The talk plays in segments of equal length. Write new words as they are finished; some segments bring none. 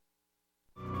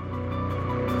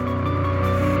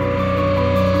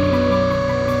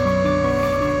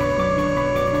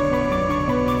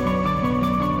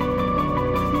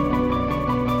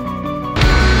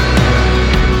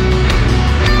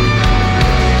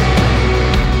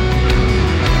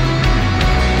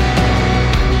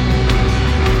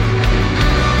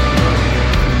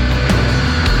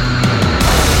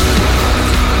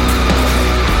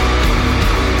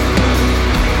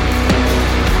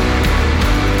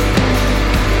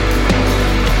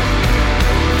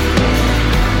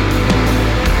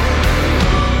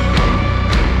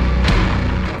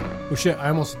shit, I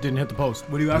almost didn't hit the post.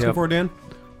 What are you asking for, Dan?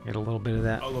 Get a little bit of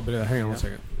that. A little bit of that. Hang on 1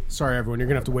 second. Sorry, everyone. You're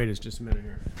going to have to wait just a minute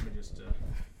here. Let me just...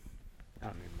 I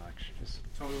don't need much. Just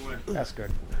tell me when. that's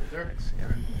good. There? Thanks. Yeah.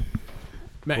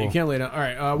 Matt, Cool. you can't lay down. All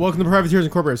right. Welcome to Privateers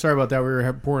Incorporated. Sorry about that. We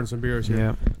were pouring some beers here.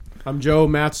 Yeah. I'm Joe.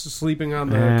 Matt's sleeping on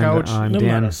the couch. I'm I'm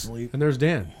Dan. not asleep. And there's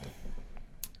Dan.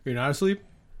 You're not asleep?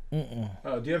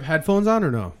 Oh, do you have headphones on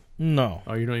or no? No.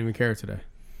 Oh, you don't even care today.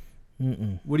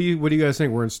 What do you guys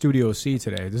think? We're in Studio C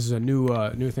today. This is a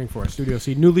new thing for us. Studio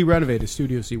C, newly renovated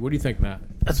Studio C. What do you think, Matt?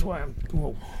 That's why I'm.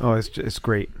 Whoa. Oh, it's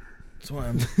great. That's why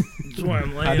I'm. That's why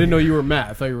I'm laying. I didn't know you were Matt.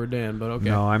 I thought you were Dan, but okay.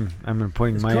 No, I'm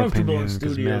putting It's my comfortable opinion in in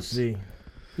because Studio Matt's. C.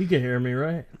 You can hear me,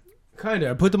 right?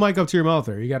 Kinda. Put the mic up to your mouth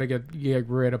there. You gotta get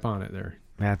right up on it there.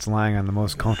 Matt's lying on the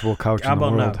most comfortable couch How in the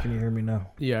about world. now? Can you hear me now?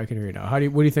 Yeah, I can hear you now. What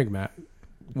do you think, Matt?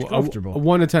 It's comfortable. A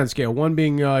 1 to 10 scale. 1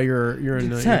 being you're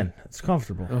in It's 10. It's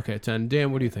comfortable. Okay, 10.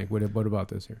 Dan, what do you think? What about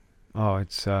this here? Oh,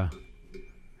 it's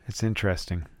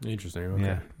interesting. Interesting. Okay.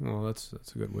 Yeah. Well, that's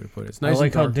a good way to put it. It's I nice.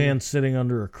 like and how dark. Dan's sitting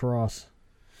under a cross.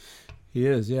 He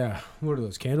is. Yeah. What are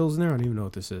those candles in there? I don't even know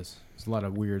what this is. There's a lot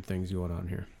of weird things going on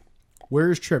here. Where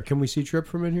is Trip? Can we see Trip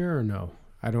from in here or no?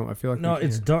 I don't. I feel like No, we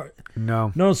it's can't. dark.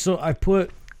 No. No, so I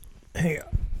put. Hey,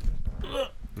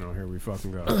 No, here we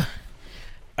fucking go.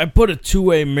 I put a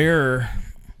two-way mirror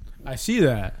I see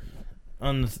that.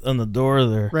 on the door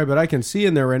there. Right, but I can see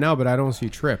in there right now, but I don't see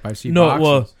Trip. I see No, boxes.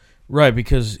 well, right,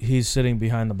 because he's sitting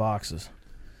behind the boxes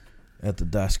at the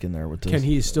desk in there with this. Can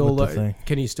he still with the thing.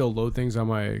 can he still load things on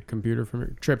my computer from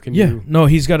here? Trip, can Yeah, you? no,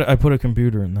 he's got. I put a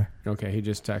computer in there. Okay, he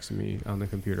just texted me on the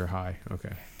computer. Hi.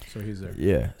 Okay, so he's there.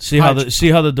 Yeah. See how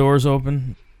the doors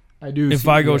open? I do. If see,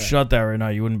 I go yeah. shut that right now,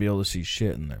 you wouldn't be able to see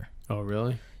shit in there. Oh,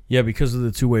 really? Yeah, because of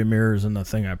the two-way mirrors and the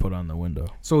thing I put on the window.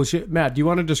 So, Matt, do you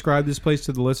want to describe this place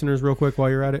to the listeners real quick while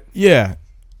you're at it? Yeah.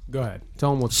 Go ahead.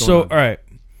 Tell them what's So, going on. all right.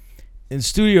 In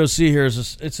Studio C here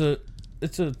is it's a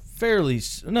fairly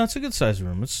it's a good sized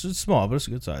room. It's small, but it's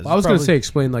a good size. Well, I was going to say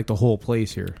explain like the whole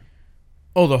place here.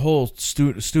 Oh, the whole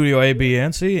Studio A, B,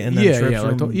 and C, and then Trip's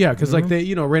room. Because like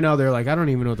they, right now they're like, I don't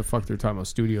even know what the fuck they're talking about.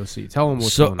 Studio C. Tell them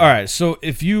what's So, going all on. right. So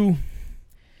if you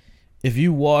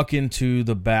walk into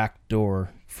the back door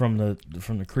from the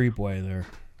creepway there,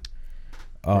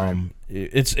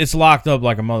 it's locked up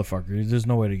like a motherfucker. There's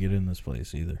no way to get in this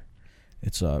place either.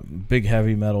 It's a big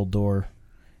heavy metal door.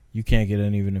 You can't get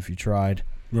in even if you tried.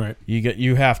 Right.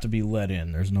 You have to be let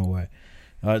in. There's no way.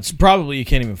 It's probably you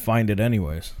can't even find it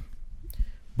anyways.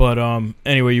 But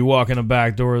anyway, you walk in the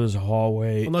back door. There's a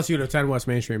hallway. Unless you go to 10 West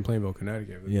Main Street in Plainville,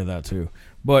 Connecticut. Yeah, that too.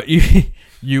 But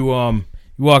you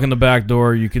walk in the back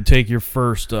door. You could take your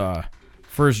first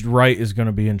right is going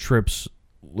to be in Trip's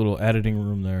little editing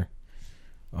room there.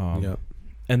 Yep.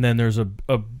 And then there's a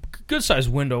good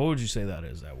sized window. What would you say that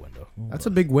is? That window? That's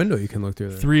a big window you can look through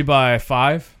there.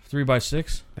 3x5,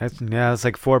 3x6, It's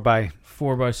like 4x6.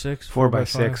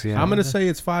 4x6. Yeah. I'm going to say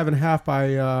it's 5.5 by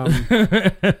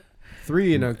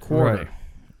 3 1/4. Right.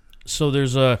 So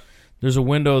there's a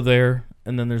window there,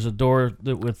 and then there's a door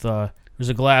that with there's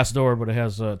a glass door, but it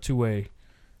has a two-way.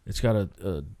 It's got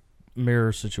a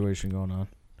mirror situation going on,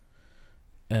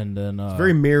 and then It's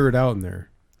very mirrored out in there.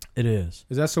 it is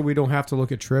Is that so we don't have to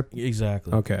look at Trip?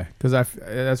 exactly Okay, because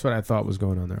that's what I thought was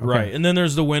going on there. Okay. right. And then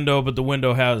there's the window, but the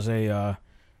window has I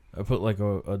put like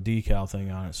a decal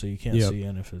thing on it, so you can't Yep. see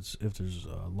in if there's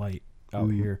light out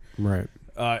here. Right.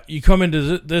 You come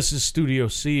into this is Studio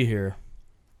C here,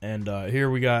 and here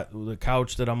we got the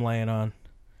couch that I'm laying on.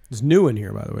 It's new in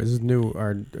here, by the way. This is new.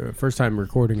 Our first time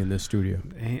recording in this studio.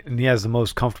 And he has the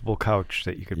most comfortable couch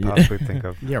that you could possibly think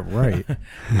of. Yeah, right.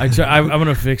 I'm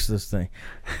gonna fix this thing.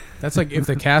 That's like if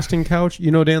the casting couch,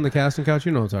 Dan, the casting couch,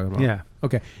 you know what I'm talking about. Yeah.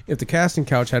 Okay. If the casting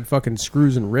couch had fucking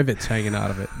screws and rivets hanging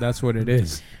out of it, that's what it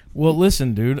is. Well,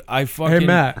 listen, dude, I fucking Hey,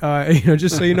 Matt,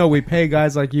 just so you know, we pay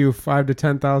guys like you $5,000 to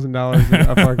 $10,000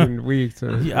 a fucking week.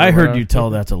 I heard you tell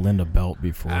that to Linda Belt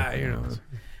before.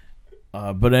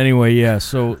 But anyway, yeah.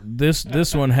 So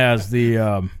this one has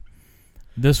the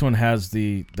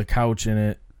couch in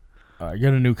it. I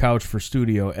got a new couch for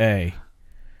Studio A.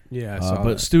 Yeah, I saw but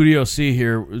that. Studio C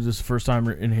here, this is the first time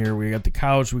we're in here. We got the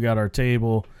couch, we got our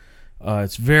table.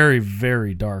 It's very,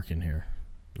 very dark in here.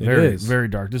 Very, It is. very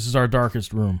dark. This is our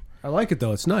darkest room. I like it,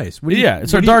 though. It's nice.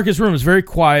 It's our darkest room. It's very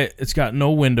quiet. It's got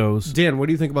no windows. Dan, what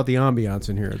do you think about the ambiance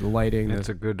in here? The lighting? It has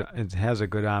a good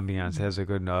ambiance. It has a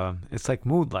good, it's like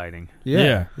mood lighting.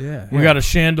 Yeah. We got a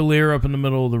chandelier up in the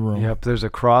middle of the room. Yep, there's a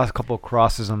couple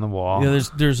crosses on the wall. Yeah,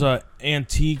 there's a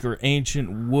antique or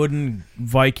ancient wooden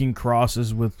Viking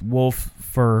crosses with wolf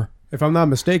fur. If I'm not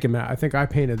mistaken, Matt, I think I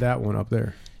painted that one up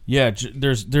there. Yeah,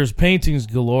 there's paintings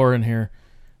galore in here.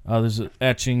 There's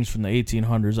etchings from the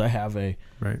 1800s. I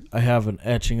have an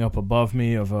etching up above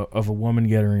me of a woman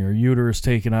getting her uterus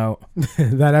taken out.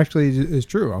 That actually is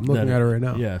true. I'm looking at her right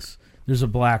now. Yes. There's a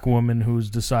black woman who's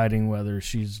deciding whether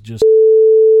she's just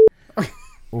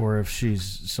or if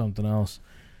she's something else.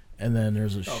 And then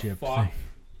there's a ship thing.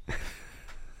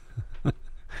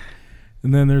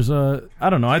 And then there's a,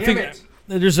 I don't know. I think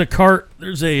there's a cart.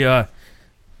 There's a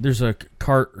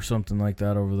cart or something like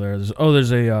that over there.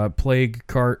 There's a plague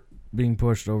cart being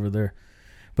pushed over there.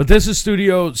 But this is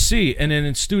Studio C, and then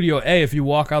in Studio A, if you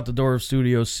walk out the door of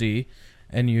Studio C,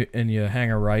 and you hang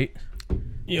a right,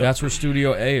 that's where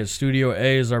Studio A is. Studio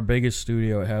A is our biggest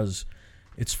studio.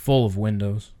 It's full of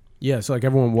windows. Yeah, so like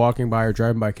everyone walking by or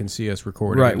driving by can see us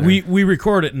recording. Right. We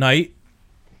record at night,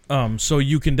 so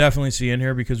you can definitely see in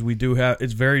here because we do have.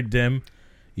 It's very dim,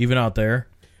 even out there.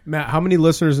 Matt, how many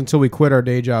listeners until we quit our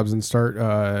day jobs and start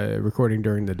recording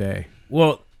during the day?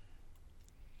 Well,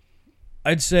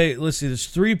 I'd say, let's see, there's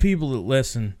 3 people that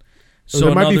listen. So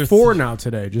there might be 4 now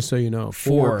today, just so you know.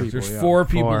 4 people. There's 4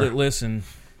 people that listen,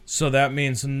 so that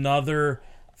means another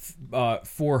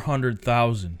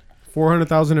 400,000.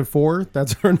 400,004?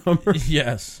 That's our number?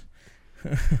 Yes.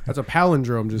 That's a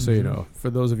palindrome, just so you know, for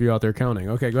those of you out there counting.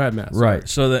 Okay, go ahead, Matt. Sorry. Right.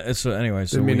 So anyway,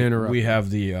 so we have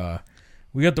the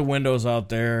we got the windows out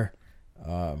there.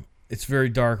 It's very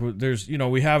dark. There's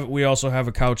we also have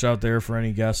a couch out there for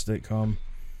any guests that come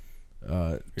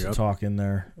to talk in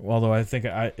there. Although I think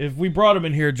if we brought them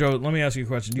in here, Joe, let me ask you a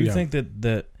question. Do you think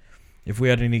that if we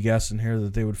had any guests in here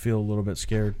that they would feel a little bit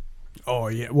scared? Oh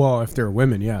yeah. Well, if they're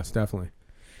women, yes, definitely.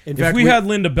 In fact, we had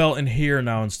Linda Belton here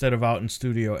now instead of out in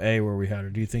Studio A where we had her,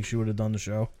 do you think she would have done the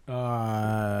show?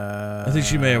 I think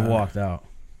she may have walked out.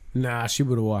 Nah, she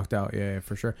would have walked out. Yeah,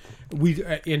 for sure.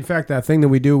 In fact, that thing that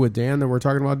we do with Dan that we're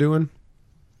talking about doing,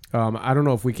 I don't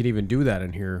know if we could even do that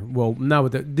in here. Well, now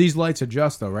with these lights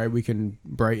adjust though, right? We can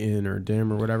brighten or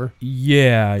dim or whatever.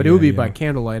 Yeah, but it would be by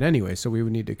candlelight anyway, so we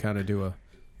would need to kind of do a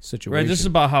situation. Right, this is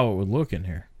about how it would look in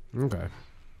here. Okay.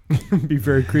 Be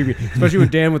very creepy, especially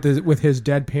with Dan with his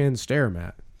deadpan stare,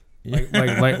 Matt.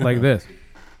 Like this.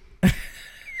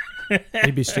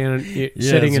 He'd be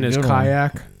sitting in his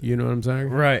kayak. One. You know what I'm saying?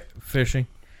 Right, fishing.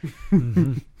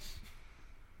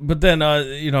 But then,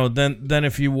 then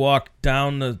if you walk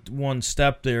down the one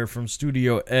step there from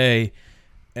Studio A,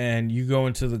 and you go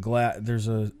into the glass, there's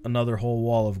another whole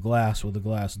wall of glass with a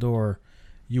glass door.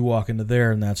 You walk into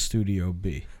there, and that's Studio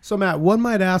B. So, Matt, one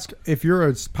might ask, if you're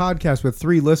a podcast with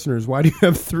 3 listeners, why do you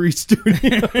have 3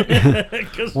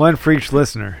 studios? One for each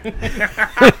listener.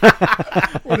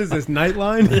 What is this,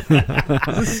 Nightline?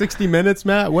 Is this 60 Minutes,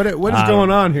 Matt? What is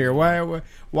going on here?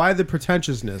 Why the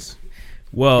pretentiousness?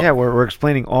 Well, yeah, we're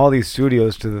explaining all these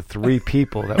studios to the 3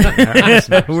 people that we're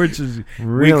listening. Which is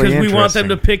really because we want them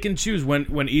to pick and choose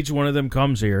when each one of them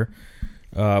comes here.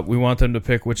 We want them to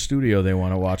pick which studio they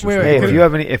want to watch. Hey, if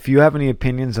you have any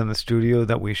opinions on the studio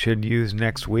that we should use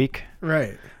next week,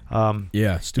 right?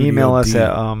 Email us at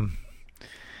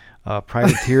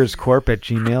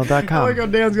privateerscorp@gmail.com. I like how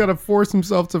Dan's got to force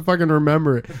himself to fucking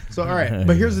remember it. So, all right,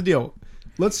 but here's the deal.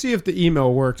 Let's see if the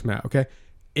email works, Matt. Okay,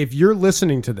 if you're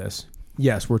listening to this,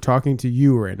 yes, we're talking to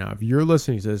you right now. If you're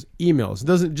listening to this, email us. It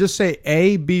doesn't just say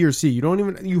A, B, or C.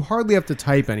 You hardly have to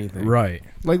type anything. Right.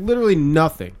 Like literally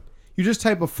nothing. You just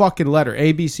type a fucking letter,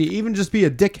 A, B, C. Even just be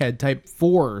a dickhead, type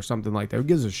 4 or something like that. Who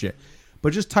gives a shit?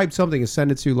 But just type something and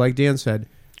send it to, like Dan said,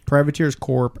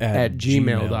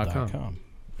 privateerscorp@gmail.com.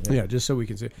 Yeah, just so we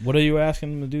can see. What are you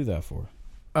asking them to do that for?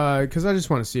 Because I just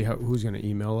want to see who's going to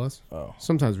email us. Oh.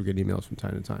 Sometimes we get emails from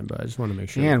time to time, but I just want to make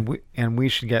sure. And we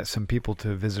should get some people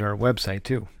to visit our website,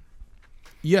 too.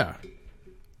 Yeah.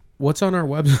 What's on our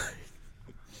website?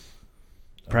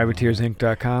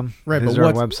 Privateersinc.com. Right, visit but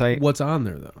our website. What's on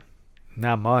there, though?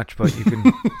 Not much, but you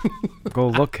can go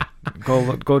look.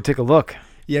 Go take a look.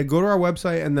 Yeah, go to our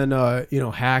website and then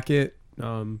hack it.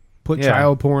 Put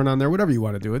child porn on there. Whatever you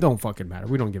want to do. It don't fucking matter.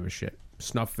 We don't give a shit.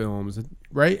 Snuff films,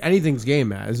 right? Anything's game,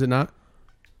 Matt. Is it not?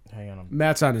 Hang on.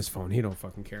 Matt's on his phone. He don't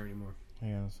fucking care anymore.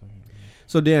 Hang on a second.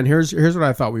 So Dan, here's what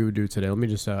I thought we would do today. Let me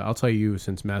just I'll tell you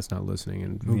since Matt's not listening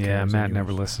and who cares Matt anyways.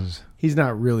 never listens. He's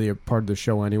not really a part of the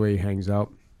show anyway. He hangs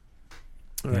out.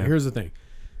 All right, here's the thing.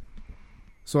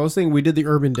 So I was thinking we did the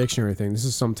Urban Dictionary thing. This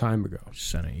is some time ago. Just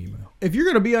send an email. If you're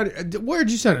gonna be on,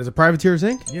 where'd you send it? Is it Privateers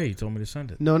Inc? Yeah, you told me to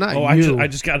send it. No, not you. you. I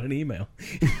just got an email.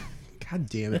 God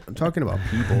damn it! I'm talking about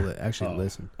people that actually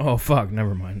listen. Oh fuck!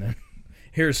 Never mind then.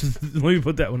 Here's let me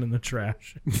put that one in the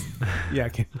trash. Yeah,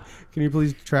 can you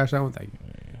please trash that one? Thank you.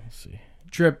 Let's see.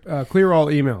 Trip, clear all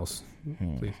emails,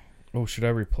 please. Oh, should I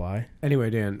reply? Anyway,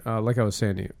 Dan, like I was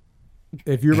saying to you,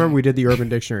 if you remember, we did the Urban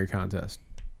Dictionary contest.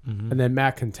 And then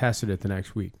Matt contested it the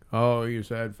next week. Oh, you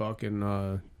said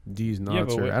fucking D's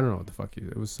nuts, but or I don't know what the fuck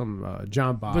it was. Some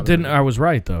John Bob. But then I was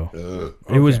right though.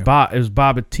 It was It was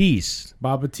Babatiste.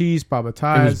 Babatiste, It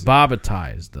Babatized. was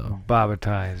Babatized though.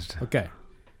 Bobatized. Okay.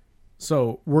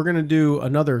 So we're gonna do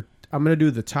another. I'm gonna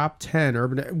do the top 10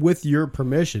 urban with your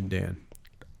permission, Dan.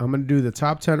 I'm gonna do the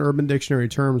top 10 Urban Dictionary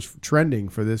terms trending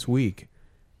for this week.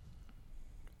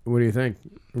 What do you think?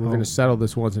 We're gonna settle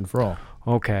this once and for all.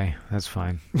 Okay, that's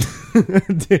fine.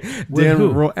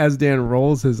 As Dan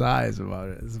rolls his eyes about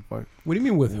it. It's fun. What do you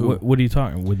mean with who? What are you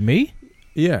talking with me?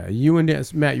 Yeah, you and Dan.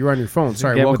 Matt, you're on your phone.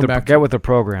 Sorry, welcome back. Get with the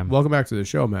program. Welcome back to the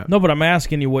show, Matt. No, but I'm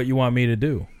asking you what you want me to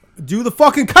do. Do the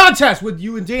fucking contest with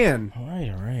you and Dan. All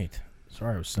right.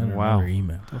 Sorry, I was sending Wow. another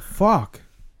email. The fuck.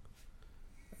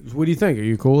 What do you think? Are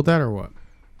you cool with that or what?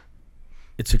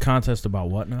 It's a contest about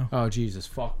what now? Oh Jesus,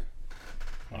 fuck.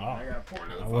 I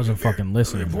wasn't fucking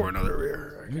listening. Another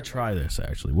beer. Let me try this.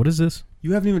 Actually, what is this?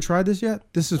 You haven't even tried this yet.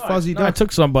 This is fuzzy No, I duck.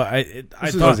 took some, but I This thought.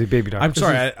 is Fuzzy baby duck. I'm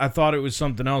sorry. I thought it was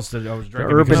something else that I was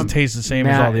drinking Urban- because it tastes the same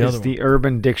as all Matt, the it's other ones. the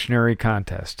Urban Dictionary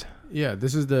contest. Yeah,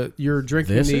 this is you're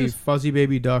drinking This the is? Fuzzy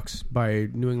Baby Ducks by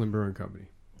New England Brewing Company.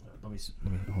 Let me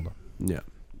hold on. Yeah.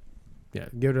 Yeah,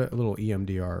 give it a little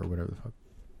EMDR or whatever the fuck.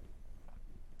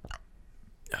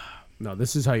 No,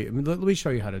 this is how you. Let me show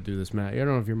you how to do this, Matt. I don't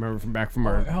know if you remember from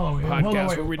our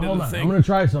podcast where we did the thing. I'm gonna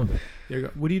try something. There you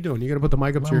go. What are you doing? You got to put the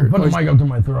mic up to I'm your. gonna put the mic up to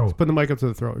my throat. Put the mic up to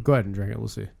the throat. Go ahead and drink it. We'll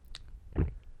see.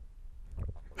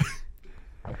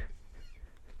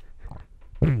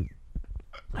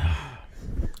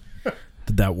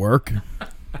 Did that work?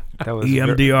 That was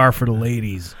EMDR for the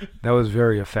ladies. that was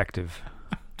very effective.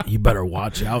 You better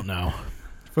watch out now.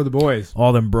 For the boys.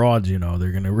 All them broads, they're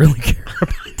gonna really care.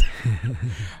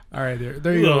 All right,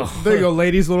 there you go. There you go,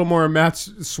 ladies. A little more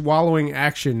Matt's swallowing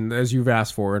action as you've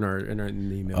asked for in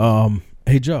the email.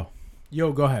 Hey Joe,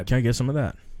 Yo, go ahead. can I get some of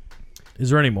that? Is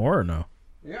there any more or no?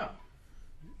 Yeah.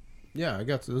 Yeah, I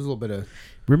got. There's a little bit of.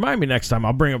 Remind me next time.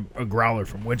 I'll bring a growler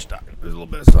from Wichita. There's a little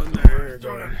bit of something there.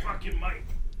 Go ahead. Fucking mic.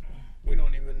 We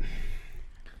don't even.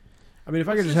 I mean, if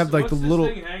I could just have like the little.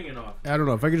 hanging off? I don't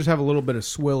know. If I could just have a little bit of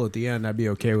swill at the end, I'd be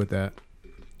okay with that.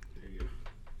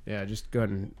 Yeah, just go ahead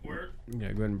and go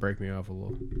ahead and break me off a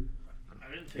little.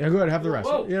 Yeah, go ahead, have the rest.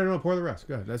 Whoa. Yeah, no, pour the rest.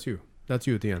 Go ahead. That's you. That's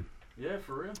you at the end. Yeah,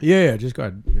 for real. Yeah, just go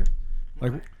ahead. Yeah.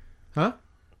 Like, huh?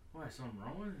 Why, something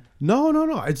wrong with it?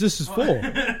 No. It's just as full.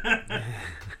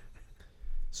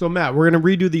 So Matt, we're gonna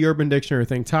redo the Urban Dictionary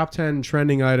thing. Top 10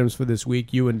 trending items for this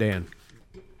week. You and Dan.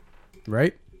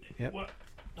 Right? What?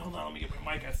 Hold on, let me get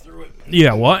my mic. I threw it.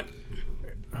 Yeah, what?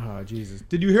 Oh Jesus!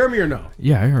 Did you hear me or no?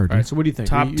 Yeah, I heard All right. So what do you think?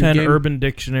 Top You 10 game? Urban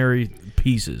Dictionary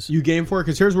pieces. You game for it?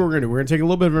 Because here's what we're gonna do. We're gonna take a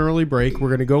little bit of an early break. We're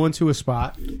gonna go into a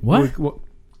spot. What?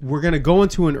 We're gonna go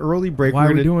into an early break. Why We're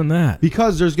are we gonna- doing that?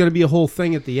 Because there's gonna be a whole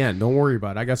thing at the end. Don't worry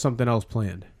about it. I got something else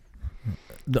planned.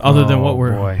 Other than what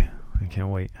we're... boy, I can't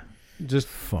wait. Just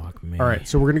Fuck me. all right.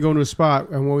 So we're gonna go into a spot,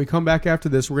 and when we come back after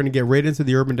this, we're gonna get right into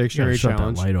the Urban Dictionary Shut that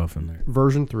Challenge, light off in there.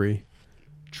 version 3.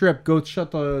 Trip, go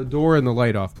shut the door and the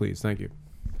light off, please. Thank you.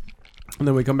 And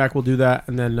then we come back, we'll do that,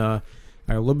 and then I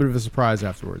have a little bit of a surprise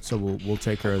afterwards. So we'll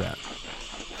take care of that.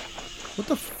 What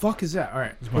the fuck is that? All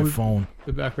right, It's my phone.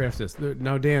 We'll be back right after this.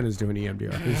 Now Dan is doing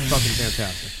EMDR. It's fucking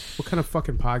fantastic. What kind of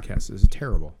fucking podcast is it?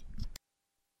 Terrible.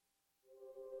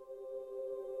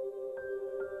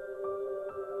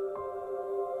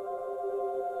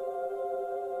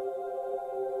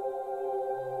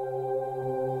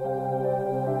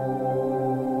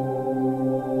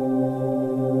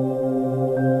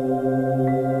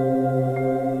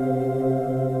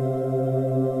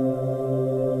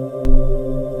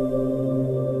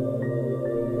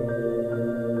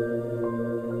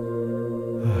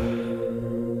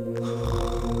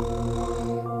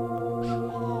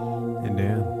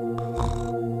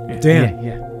 And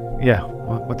Dan. Yeah.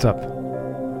 What's up?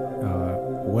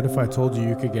 What if I told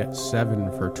you could get 7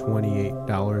 for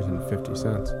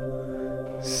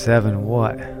 $28.50? 7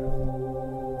 what?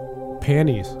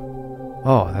 Panties.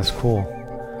 Oh, that's cool.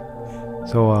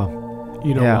 So,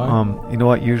 You know yeah, why? you know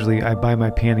what? Usually I buy my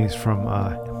panties from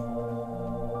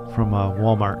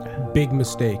Walmart. Big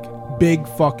mistake. Big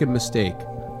fucking mistake.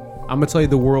 I'm going to tell you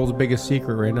the world's biggest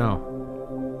secret right now.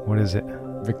 What is it?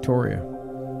 Victoria.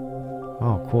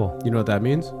 Oh, cool. You know what that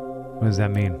means? What does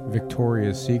that mean?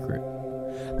 Victoria's Secret.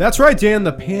 That's right, Dan.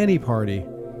 The panty party.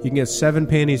 You can get 7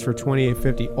 panties for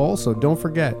 $28.50. Also, don't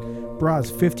forget,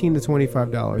 bras $15 to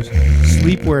 $25.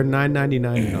 Sleepwear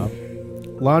 $9.99 and up.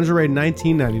 Lingerie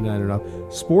 $19.99 and up.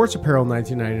 Sports apparel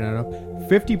 $19.99 and up.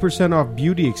 50% off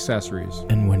beauty accessories.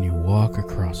 And when you walk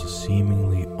across a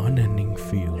seemingly unending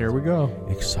field, Here we go.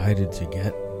 excited to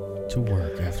get to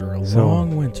work after a So-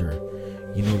 long winter,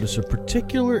 you notice a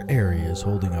particular area is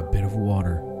holding a bit of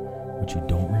water, which you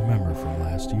don't remember from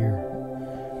last year.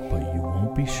 But you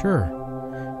won't be sure.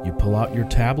 You pull out your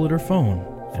tablet or phone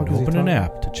and Fuck is he open an talking?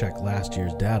 app to check last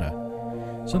year's data.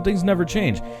 Some things never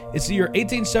change. It's the year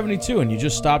 1872 and you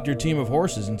just stopped your team of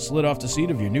horses and slid off the seat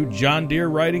of your new John Deere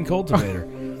riding cultivator.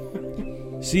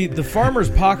 See, the Farmer's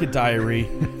Pocket Diary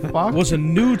Fuck. was a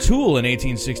new tool in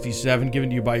 1867 given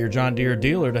to you by your John Deere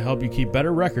dealer to help you keep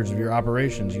better records of your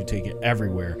operations. You take it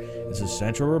everywhere. It's a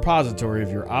central repository of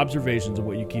your observations of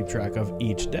what you keep track of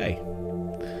each day.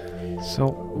 So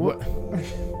What?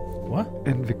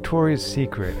 in Victoria's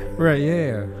Secret, Right,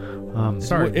 yeah.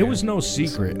 Sorry. Well, it was no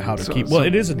secret how to So- keep. so- Well,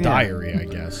 it is a yeah. diary, I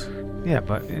guess. yeah,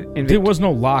 but in There was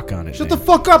no lock on it. Shut Dan. the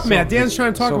fuck up, man. Dan's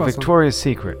trying to talk so about Victoria's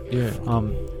Secret.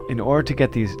 something. Yeah. In order to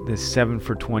get this 7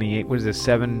 for 28, what is it?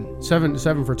 7 Seven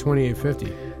for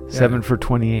 28.50. 7 for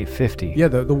 28.50. Yeah,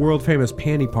 the world famous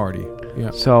panty party.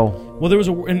 Yeah. So Well, there was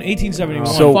in 1871.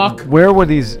 so fuck. where were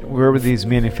these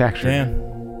manufactured?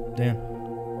 Dan,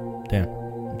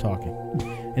 I'm talking.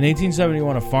 In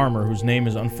 1871, a farmer whose name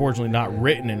is unfortunately not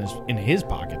written in his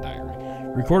pocket diary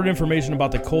recorded information about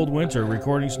the cold winter,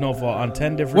 recording snowfall on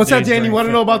 10 different What's that, days Dan? You during want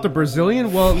to know about the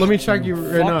Brazilian? Well, let me check you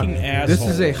right now. Fucking This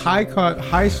is a assholes. high cut,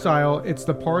 high style. It's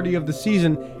the party of the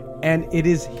season, and it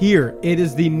is here. It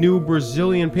is the new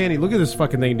Brazilian panty. Look at this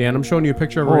fucking thing, Dan. I'm showing you a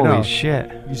picture of it right now. Holy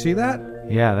shit! You see that?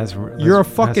 Yeah, that's You're a that's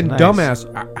fucking nice.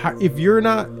 dumbass. If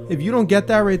you don't get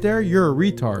that right there, you're a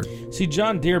retard. See,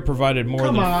 John Deere provided more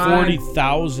Come than on.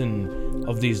 40,000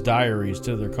 of these diaries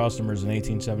to their customers in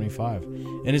 1875.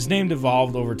 And his name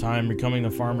evolved over time, becoming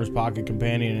the Farmer's Pocket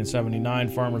Companion in 79,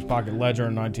 Farmer's Pocket Ledger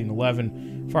in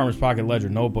 1911, Farmer's Pocket Ledger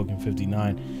Notebook in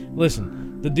 59.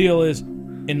 Listen, the deal is,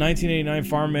 in 1989,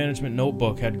 Farm Management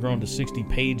Notebook had grown to 60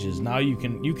 pages. Now you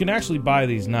can actually buy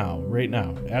these now, right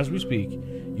now, as we speak.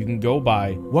 You can go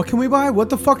buy. What can we buy? What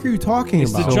the fuck are you talking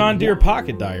It's about? the John Deere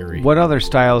Pocket Diary. What other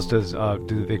styles do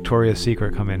the Victoria's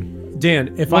Secret come in?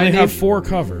 Dan, if Well, I they name, have 4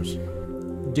 covers.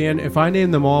 Dan, if I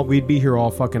name them all, we'd be here all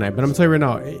fucking night. But I'm gonna tell you right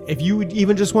now, if you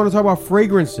even just want to talk about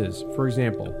fragrances, for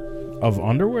example, Of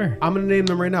underwear? I'm gonna name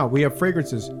them right now. We have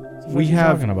fragrances. We you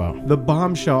have talking about? the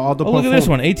Bombshell. All the Oh, look at this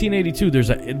one, 1882. Do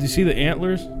you see the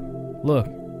antlers? Look,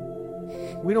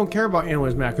 We don't care about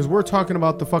antlers, Matt, because we're talking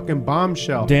about the fucking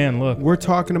Bombshell. Dan, look. We're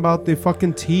talking about the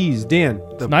fucking teas, Dan.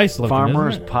 The nice looking,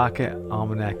 Farmer's isn't it? Pocket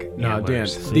Almanac. No, Dan.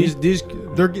 antlers.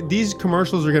 These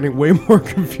commercials are getting way more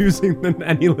confusing than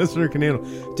any listener can handle.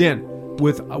 Dan,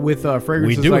 with We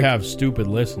fragrances do like have stupid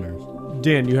listeners.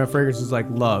 Dan, you have fragrances like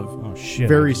Love, Oh shit!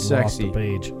 Very I just lost sexy. the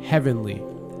page. Heavenly,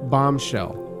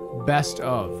 Bombshell, Best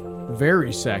of,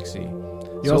 very sexy.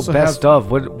 You So also best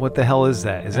have, of what the hell is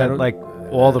that? Is I that don't- like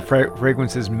all the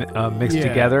fragrances mixed Yeah.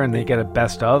 together and they get a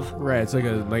best of? right? It's like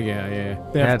yeah.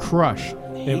 They have That- Crush.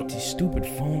 I They hate have, these stupid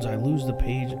phones. I lose the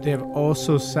page. they have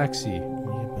Also Sexy. Let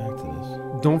me get back to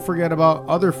this. Don't forget about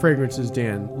other fragrances,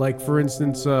 Dan. Like for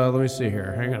instance, let me see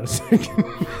here. Hang on a second.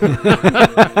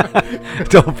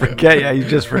 Don't forget, yeah, you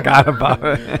just forgot about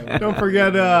it. Don't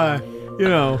forget, I don't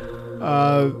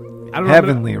know.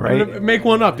 Heavenly, I'm right? gonna make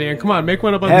one up, Dan. Come on, make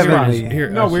one up on Heavenly. the screen. Here,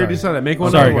 No, we already sorry. said that. Make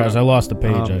one Sorry, up. guys, I lost the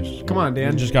page. I just, come on, Dan.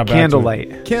 I just got back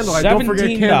Candlelight. Candlelight. Don't forget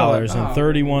Candlelight.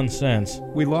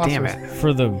 $17.31 We lost Damn it. it.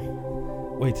 for the.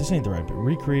 Wait, this ain't the right bit.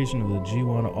 Recreation of the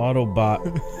G1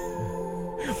 Autobot.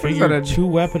 Figure that, a- 2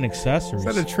 weapon accessories.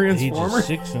 is that a Transformer? Ages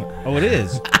 6 and, oh, it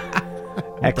is.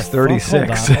 X36.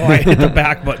 Hold on. Oh, I hit the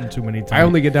back button too many times. I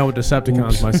only get down with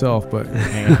Decepticons myself, but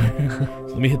Hang on.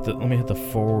 let me hit the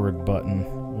forward button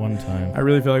one time. I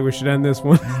really feel like we should end this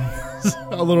one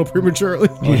a little prematurely.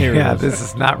 Oh, here it Yeah, is. this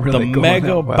is not really The going Mega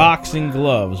that well. Boxing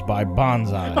Gloves by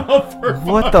Bonsai.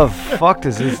 What the fuck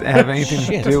does this have anything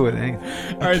Shit. to do with anything?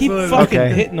 All right, Keep so fucking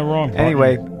okay. hitting the wrong button.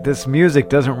 Anyway, this music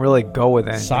doesn't really go with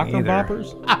anything Soccer either.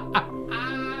 boppers?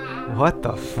 What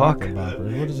the fuck? Soccer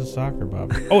boppers. What is a soccer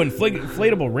bopper? Oh,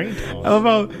 inflatable ringtones. I love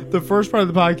how the first part of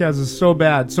the podcast is so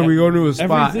bad, so we go to a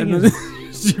spot Everything and then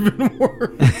it's even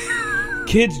worse.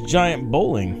 Kids Giant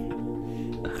Bowling.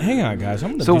 Hang on, guys.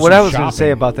 I'm gonna So do what some I was going to say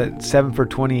shopping. about that 7 for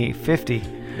 $28.50,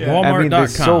 Walmart.com, I mean, they're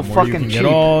so where you fucking can get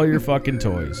cheap. all your fucking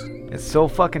toys. It's so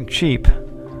fucking cheap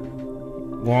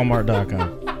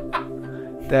Walmart.com.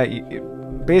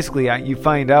 that basically you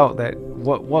find out that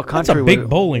what country a big were,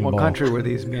 bowling what ball. country were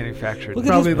these manufactured? Look at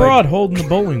Probably this broad holding the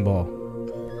bowling ball.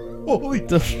 Holy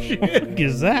shit.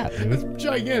 Is that, dude? It's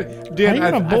gigantic. How Dan, you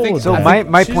gonna I bowl think with So that?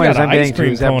 my She's point got is an I'm ice getting to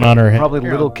cream is that cone on her head. probably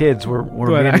little kids were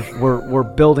Go ahead.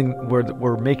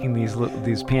 we're making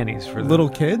these panties for little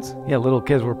kids? little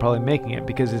kids were probably making it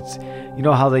because it's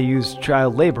how they use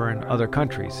child labor in other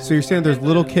countries. So you're saying there's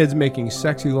little kids making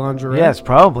sexy lingerie? Yes,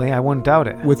 probably. I wouldn't doubt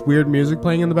it. With weird music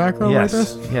playing in the background yes, like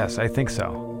this? yes, I think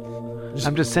so.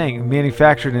 I'm just saying,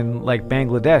 manufactured in like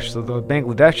Bangladesh, so the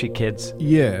Bangladeshi kids,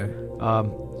 Yeah.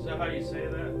 Is that how you say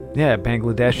that? yeah,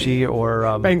 Bangladeshi or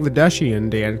Bangladeshi,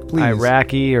 Dan, please.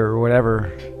 Iraqi or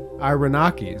whatever,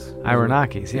 Iranakis.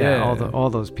 Iranakis, yeah, Yeah. all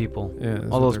those people, Yeah, that's all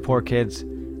what those they're poor kids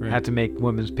Right. had to make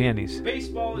women's panties.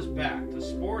 Baseball is back. The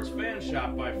sports fan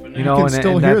shop by Fanatics. You know, can and,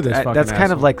 still and hear that- this fucking that's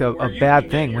kind of asshole. like a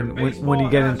bad thing when you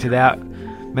get into that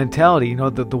mentality. You know,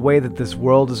 the way that this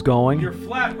world is going, Your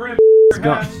flat brim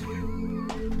go- hats.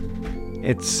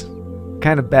 it's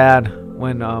kind of bad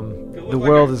when the look like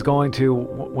world a- is going to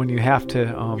when you have to.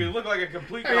 You look like a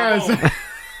complete Hang on a clown.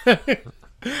 sec.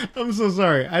 I'm so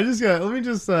sorry. I just got. Let me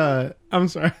just. I'm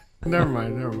sorry. Never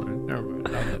mind.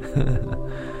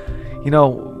 You know,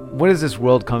 what is this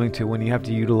world coming to when you have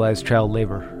to utilize child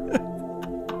labor?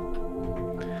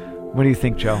 What do you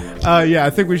think, Joe? Yeah, I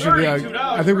think we should. $32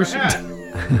 I think we for should. a hat.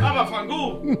 I'm a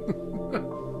fangul.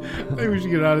 I think we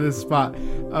should get out of this spot.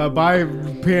 Buy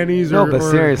panties No, or, but or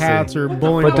seriously. hats or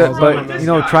bowling But balls.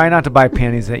 but try not to buy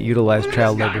panties that utilize Look at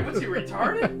child this guy. labor. What's he,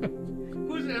 retarded?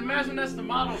 Imagine that's the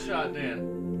model shot, Dan.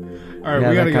 All right, Yeah,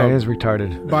 we that gotta guy go. is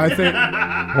retarded.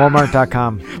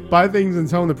 Walmart.com. Buy things and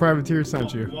tell them the privateer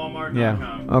sent you. Walmart.com.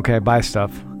 Yeah. Okay, buy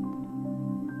stuff.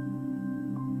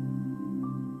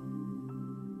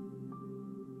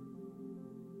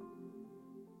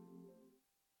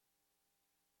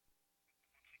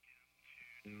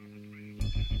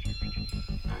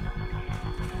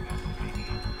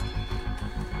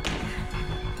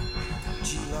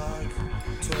 G-Log,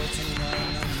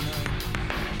 12/29/99.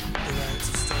 The riots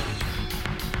have started.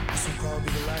 This will probably be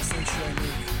the last entry I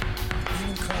make.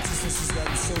 Human consciousness has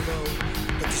gotten so low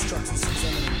that destruction seems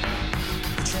imminent.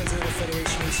 The Transatlantic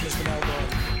Federation nation has been outlawed.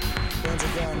 We're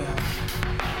underground now.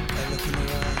 I look in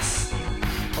their eyes.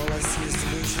 All I see is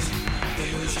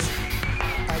delusion.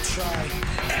 I try.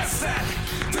 F that!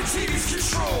 The TV's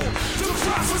control! The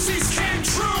prophecies came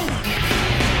true!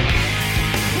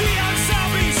 We are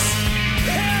zombies!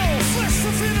 Hell, flesh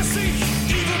for fantasy!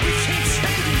 Evil became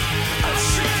Shady! A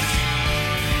trick!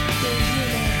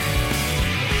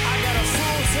 I got a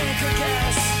full tank of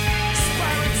gas!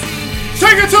 Spiracy!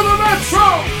 Take it to the metro!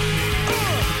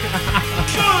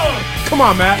 Come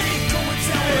on, Matt. Ain't going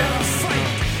down without a fight!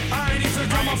 I ain't even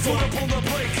got my foot up on the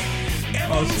brake!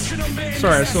 Evolution of man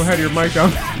Sorry, I still had your mic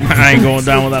on. I ain't going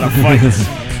down without a fight.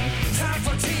 Time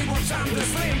for teamwork, time to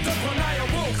slam dunk when I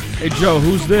awoke! Hey, Joe,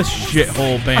 who's this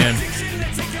shithole band?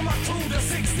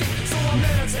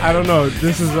 I don't know.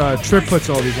 This is Trip puts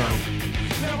all these on.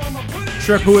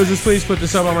 Trip, who is this? Please put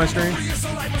this up on my screen.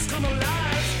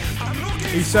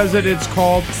 He says that it's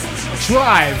called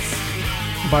Drive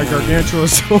by Gargantua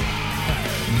Soul.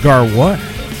 Gar what?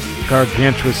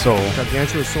 Gargantua soul.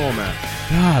 Gargantua Soul, Matt.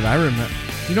 God, I remember.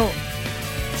 You know,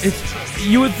 it's.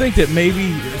 You would think that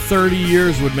maybe 30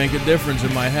 years would make a difference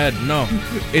in my head. No,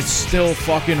 it's still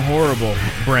fucking horrible,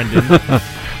 Brendan.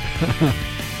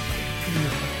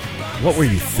 What were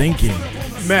you thinking?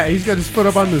 Matt, he's got his foot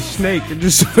up on the snake,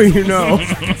 just so you know.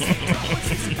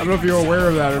 I don't know if you're aware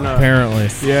of that or not. Apparently.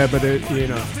 Yeah, but it, you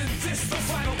know.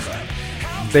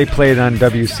 They played on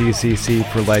WCCC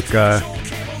for like a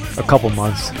couple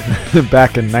months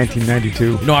back in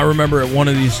 1992. No, I remember at one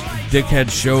of these dickhead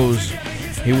shows,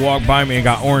 he walked by me and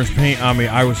got orange paint on me.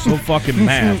 I was so fucking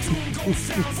mad.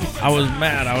 I was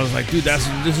mad. I was like, dude,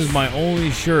 this is my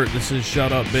only shirt. This is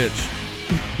Shut Up, Bitch.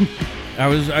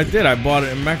 I bought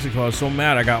it in Mexico. I was so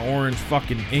mad. I got orange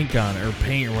fucking ink on it or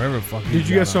paint or whatever the fuck. Did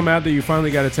you get so mad that you finally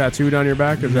got it tattooed on your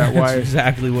back? Is that That's why?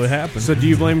 exactly what happened. So do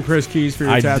you blame Chris Keys for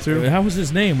your tattoo? That was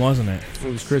his name, wasn't it?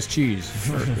 It was Chris Cheese.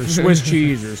 Or Swiss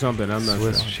cheese or something. I'm not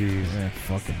Swiss sure. cheese. Yeah,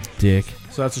 fucking dick.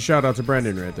 So that's a shout out to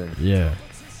Brendan right there. Yeah.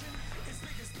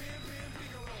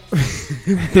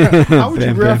 How would you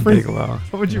Bam Bam reference? Bigelow.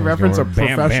 How would you reference a Bam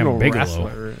Bam professional Bigelow.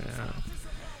 wrestler? Yeah.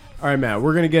 All right, Matt.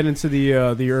 We're gonna get into the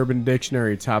Urban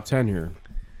Dictionary top 10 here.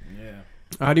 Yeah.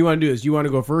 How do you want to do this? You want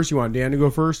to go first? You want Dan to go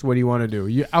first? What do you want to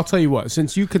do? I'll tell you what.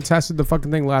 Since you contested the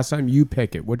fucking thing last time, you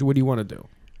pick it. What do you want to do?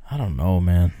 I don't know,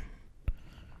 man.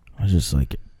 I was just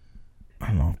like, I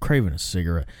don't know, I'm craving a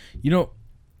cigarette. You know,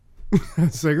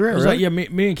 Cigarette, it was right? like, yeah,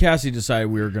 me and Cassie decided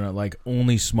we were gonna like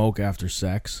only smoke after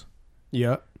sex.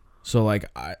 Yeah. So like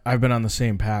I've been on the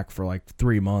same pack for like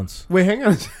 3 months. Wait, hang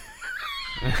on.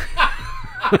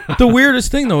 The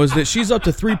weirdest thing though is that she's up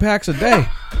to 3 packs a day.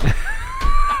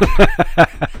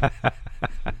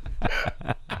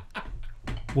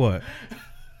 What?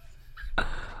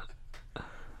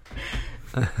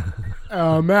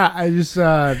 Matt, I just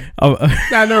Oh,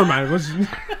 never mind.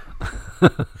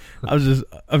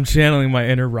 I'm channeling my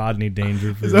inner Rodney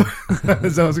Dangerfield.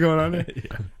 Is that what's going on there?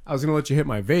 Yeah. I was gonna let you hit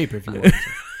my vape if you wanted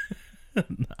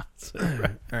to.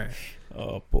 All right.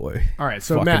 Oh boy. All right.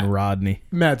 So Fucking Rodney.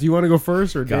 Matt, do you want to go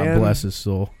first or God Dan? bless his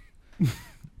soul.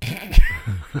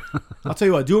 I'll tell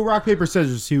you what. Do a rock paper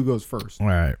scissors to see who goes first. All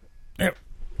right.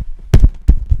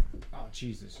 Oh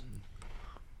Jesus!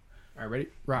 All right, ready?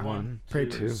 Rock. 1,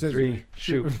 paper, 2, scissors. 3,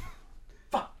 shoot.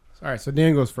 All right, so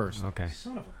Dan goes first. Okay.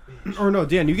 Or no,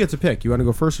 Dan, you get to pick. You want to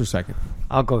go first or second?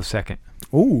 I'll go second.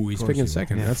 Oh, he's course picking you will.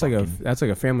 second. Yeah, That's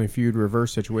like a Family Feud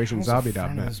reverse situation. Zombie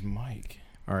dot Matt. His mic.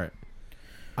 All right,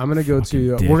 I'm gonna go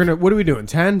to. Fucking dick. We're gonna. What are we doing?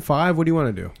 10, 5? What do you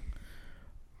want to do?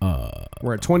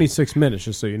 We're at 26 minutes,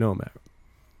 just so you know, Matt.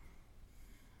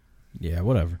 Yeah,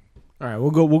 whatever. All right,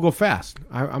 we'll go fast.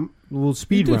 We'll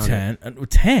speed Do round. 10.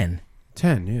 10.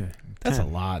 10, yeah. That's a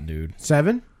lot, dude.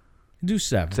 7. Do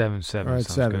 7. 7, 7. All right,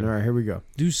 sounds 7. good. All right, here we go.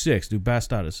 Do 6. Do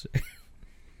best out of 6.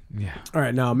 Yeah. All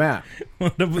right, now Matt.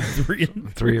 One of the 3.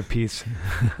 3 apiece.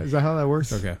 Is that how that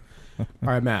works? Okay. All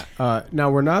right, Matt. Now,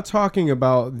 we're not talking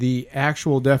about the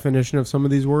actual definition of some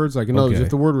of these words. Like, in other words, Okay. if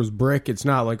the word was brick, it's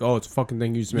not like, oh, it's a fucking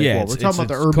thing used to make Yeah, wall. We're talking about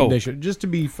the urban coke. dictionary. Just to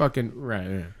be fucking... Right,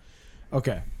 yeah.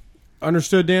 Okay.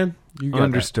 Understood, Dan? You got that.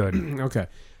 Understood. Okay.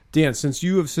 Dan, since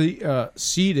you have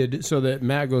seeded so that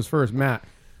Matt goes first, Matt,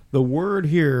 the word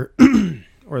here,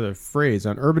 or the phrase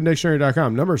on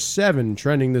urbandictionary.com, number 7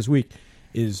 trending this week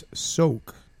is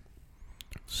soak.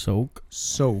 Soak.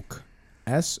 Soak.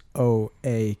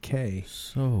 S-O-A-K.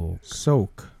 Soak.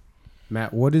 Soak.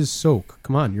 Matt, what is soak?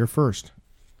 Come on, you're first.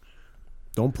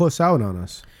 Don't puss out on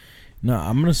us. No,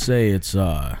 I'm going to say it's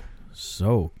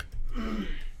soak.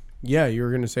 Yeah, you were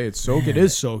going to say it's soak. It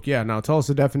is soak. Yeah, now tell us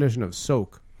the definition of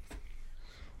soak.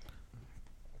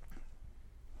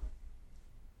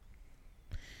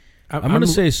 I'm going to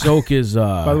say soak is...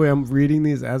 By the way, I'm reading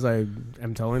these as I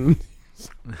am telling them.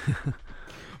 What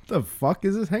the fuck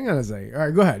is this? Hang on a second. All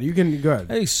right, go ahead. You can go ahead.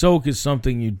 I think soak is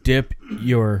something you dip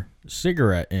your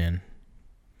cigarette in.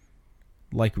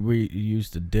 Like we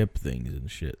used to dip things and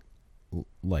shit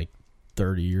like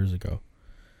 30 years ago.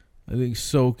 I think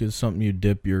soak is something you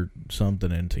dip your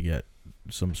something in to get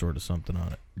some sort of something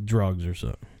on it. Drugs or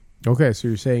something. Okay, so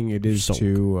you're saying it is Soak.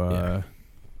 to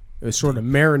sort of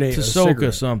marinate To a soak cigarette.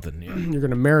 or something. Yeah. You're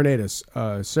going to marinate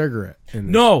a cigarette. In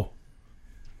this. No.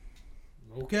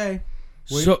 Okay.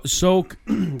 Soak.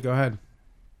 Go ahead.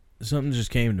 Something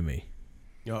just came to me.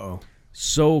 Uh-oh.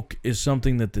 Soak is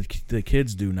something that the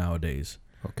kids do nowadays,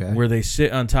 Okay. where they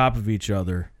sit on top of each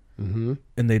other Mm-hmm.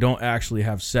 and they don't actually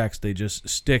have sex. They just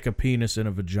stick a penis in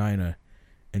a vagina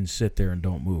and sit there and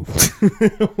don't move.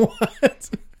 What?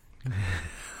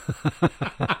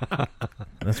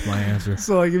 That's my answer.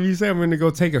 So, like, if you say I'm going to go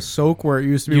take a soak where it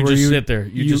used to be You where just you sit there.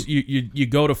 You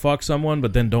go to fuck someone,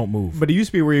 but then don't move. But it used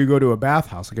to be where you go to a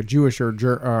bathhouse, like a Jewish or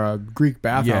Greek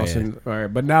bathhouse. Yeah. And all right,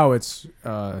 but now it's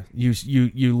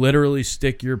You literally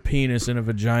stick your penis in a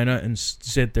vagina and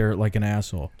sit there like an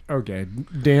asshole. okay.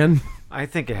 Dan, I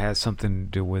think it has something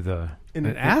to do with in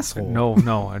an asshole.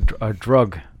 No, a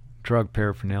drug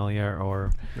paraphernalia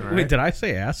or All right. Wait, did I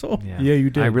say asshole? yeah. Yeah, you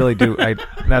did. I really do.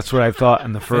 That's what I thought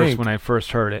in the first Think. when I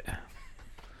first heard it.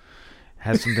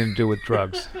 Has something to do with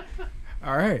drugs.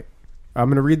 All right. I'm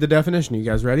going to read the definition. You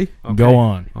guys ready? Okay. Go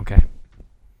on. Okay.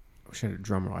 I wish I had a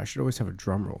drum roll. I should always have a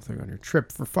drum roll thing on your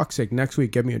trip. For fuck's sake, next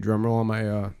week, get me a drum roll on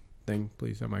my thing,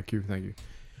 please, on my cue. Thank you.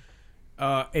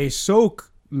 A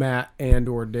soak, Matt and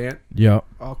or Dan. Yep.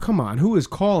 Oh, come on. Who is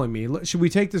calling me? Should we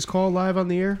take this call live on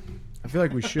the air? I feel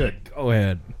like we should. Go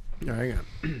ahead. All right, hang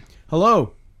on.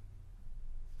 Hello?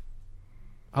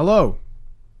 Hello?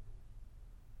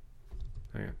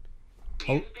 Hang on.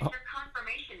 Your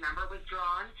confirmation number was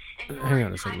drawn. And you Hang are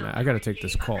on a second, entitled Matt. I gotta to take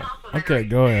this receive a call. complimentary Okay,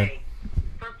 go ahead. stay.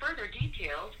 For further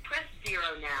details, press 0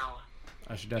 now.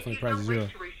 I should If definitely you press don't 0.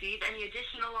 wish to receive any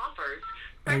additional offers,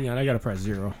 Hang on, I gotta press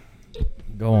 0.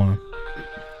 Go on.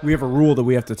 We have a rule that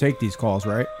we have to take these calls,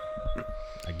 right?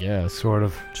 I guess. Sort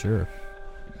of. Sure.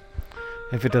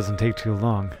 If it doesn't take too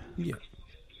long. Yeah.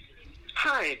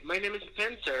 Hi, my name is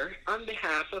Spencer. On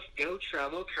behalf of Go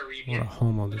Travel What Caribbean, a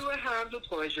homo. who do I have the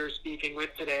pleasure of speaking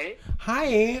with today?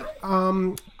 Hi,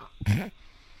 I'm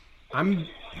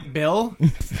Bill.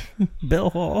 Bill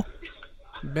Hall.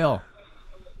 Bill.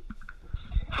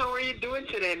 How are you doing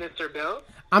today, Mr. Bill?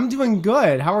 I'm doing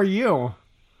good. How are you?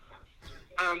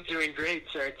 I'm doing great,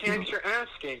 sir. Thanks for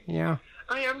asking. Yeah.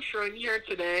 I am showing here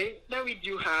today that we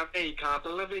do have a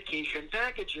couple of vacation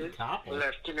packages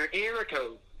left in our area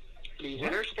code. Please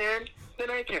understand that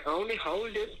I can only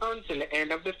hold this until the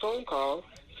end of the phone call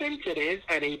since it is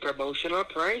at a promotional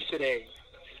price today.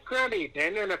 Grab a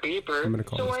pen and a paper I'm gonna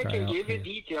call so this I guy can out give you here.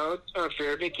 details of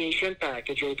your vacation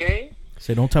package, okay?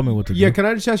 Say, don't tell me what to Yeah, do. can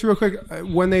I just ask you real quick?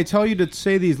 When they tell you to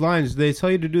say these lines, they tell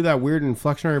you to do that weird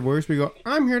inflectionary voice where you go,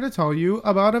 I'm here to tell you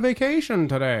about a vacation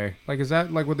today. Like, is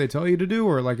that like what they tell you to do,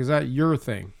 or like, is that your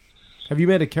thing? Have you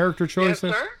made a character choice Yes,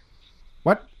 there? sir?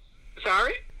 What?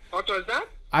 Sorry? What was that?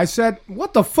 I said,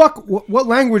 what the fuck? What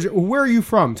language? Where are you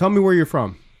from? Tell me where you're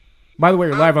from. By the way,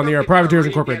 you're live on the air. Privateers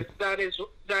Incorporated.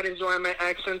 That is why my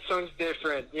accent sounds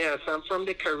different. Yes, I'm from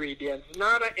the Caribbean,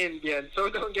 not an Indian, so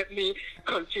don't get me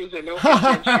confused. No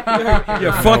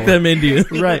Yeah, fuck them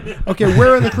Indians. Right. Okay,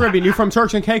 where in the Caribbean? You from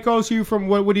Turks and Caicos? You from,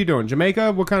 what are you doing?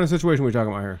 Jamaica? What kind of situation are we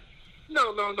talking about here?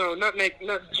 No, not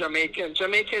Jamaican.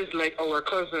 Jamaica is like our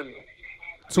cousin.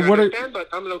 So You what are... understand? But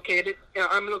I'm located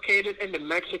in the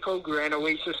Mexico Grand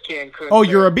Oasis, Cancun. Oh,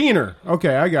 you're a beaner.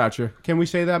 Okay, I got you. Can we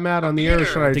say that, Matt, on the air? Or beaner.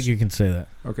 should I think you can say that.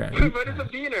 Okay. What is a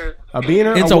beaner? A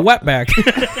beaner? It's a wetback.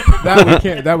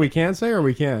 That we can't say, or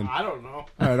we can? I don't know.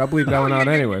 All right, I'll bleep that one out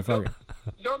anyway. Fuck it.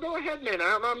 Don't go ahead, man.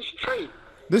 I'm straight.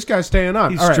 This guy's staying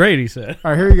on. He's All right. straight, he said.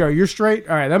 All right, here you go. You're straight.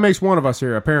 All right, that makes one of us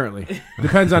here, apparently.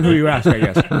 Depends on who you ask, I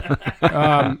guess.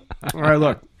 All right,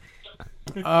 look.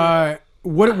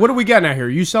 What are we getting at here?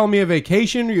 You selling me a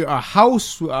vacation, a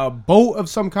house, a boat of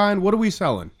some kind? What are we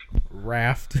selling?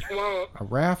 Raft. Well, A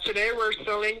raft? today we're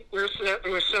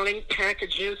selling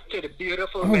packages to the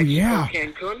beautiful Oh, Mexico, yeah.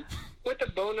 Cancun, with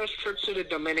a bonus trip to the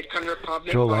Dominican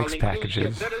Republic. Joe all likes inclusive.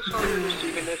 packages. That is how you're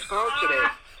receiving this call today.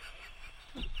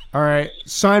 All right,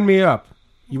 sign me up.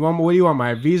 What do you want?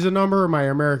 My Visa number or my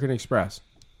American Express?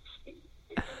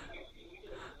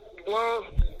 Well,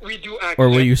 we do accept Or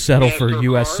will you settle for MasterCard,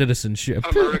 U.S. citizenship?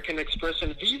 American Express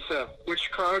and Visa.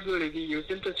 Which card will you be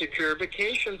using to secure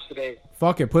vacations today?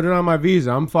 Fuck it, put it on my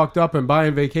Visa. I'm fucked up and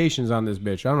buying vacations on this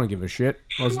bitch. I don't give a shit.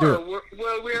 Let's do it.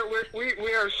 Well, we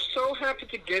are so happy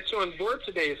to get you on board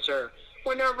today, sir.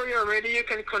 Whenever you're ready, you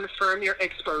can confirm your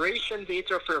expiration date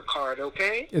of your card,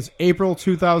 okay? It's April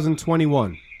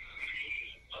 2021.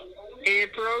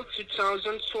 April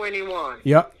 2021.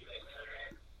 Yep.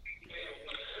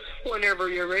 Whenever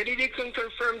you're ready, you can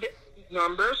confirm the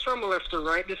numbers from left to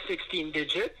right, the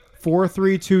 16-digit.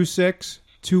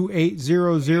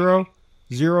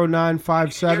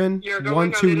 4326-2800-0957-1297. You're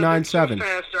going a little bit too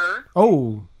fast, sir.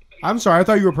 Oh, I'm sorry. I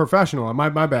thought you were professional. My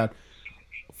bad.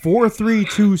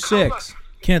 4326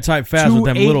 Can't type fast with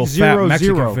them little fat 2800.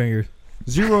 Mexican fingers.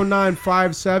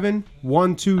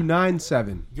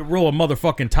 0957-1297. You roll a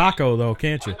motherfucking taco, though,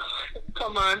 can't you?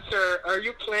 Come on, sir. Are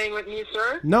you playing with me,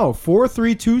 sir? No,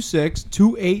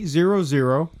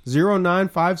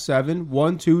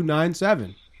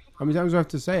 4326-2800-0957-1297. How many times do I have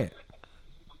to say it?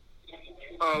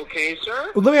 Okay,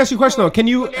 sir. Well, let me ask you a question, though. Can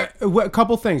you... a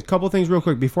couple things real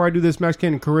quick. Before I do this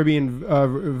Mexican Caribbean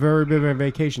very vivid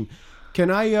vacation, can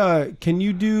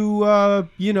you do,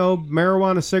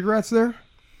 marijuana cigarettes there?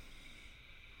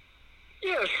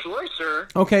 Yeah, sure, sir.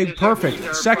 Okay, Is that perfect. what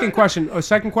you're Second planning? question.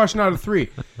 Second question out of 3.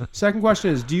 Second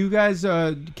question is: do you guys?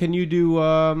 Can you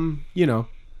do?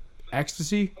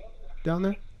 Ecstasy down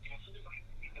there?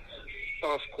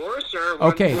 Of course, sir.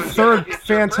 Okay. Once Third, it's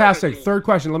your fantastic. privacy. Third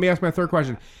question. Let me ask my third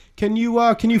question. Can you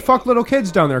fuck little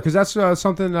kids down there? Because that's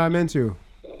something that I'm into.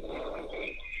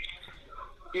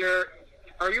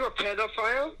 Are you a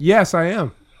pedophile? Yes, I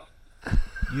am.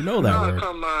 You know that Oh, word.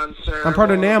 come on, sir. I'm part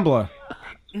of Well, NAMBLA.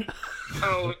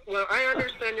 Oh, well, I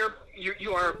understand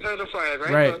you are a pedophile,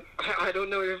 right? Right. But I don't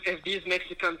know if these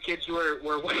Mexican kids were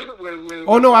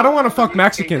Oh no, I don't want to fuck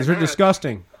Mexicans. They're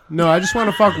disgusting. No, I just want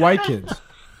to fuck white kids.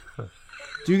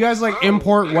 Do you guys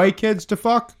import white kids to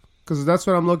fuck? Because that's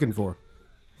what I'm looking for.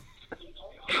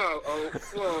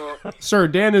 Well, Sir,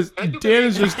 Dan is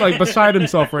just beside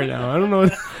himself right now. I don't know.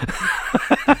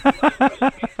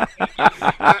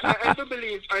 I do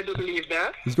believe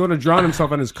that. He's going to drown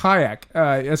himself on his kayak.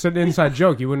 That's an inside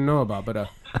joke you wouldn't know about. But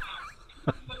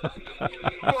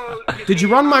Well, did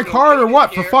you run my card or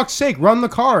what? For fuck's sake, run the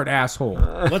card, asshole.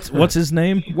 What's his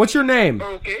name? What's your name?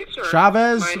 Okay, sir.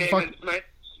 Chavez? My name Fuck- is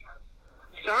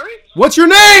Sorry? What's your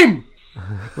name?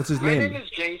 What's his My name name? is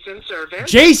Jason Servant.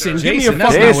 Jason. Give me a Jason.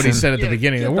 That's fucking. not what he said at the Yes.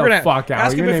 beginning. Get We're the gonna fuck out.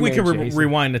 ask him Your if we name can ain't Jason.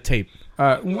 rewind the tape.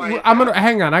 I'm gonna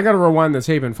hang on. I gotta rewind the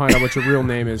tape and find out what your real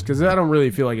name is because I don't really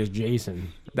feel like it's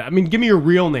Jason. I mean, give me your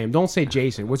real name. Don't say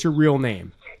Jason. What's your real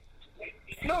name?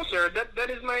 No, sir. That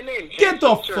is my name. Get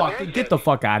the Jason fuck. Cervantes. Get the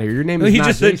fuck out of here. Your name is He not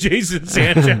just said Jason. Jason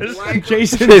Sanchez. Why-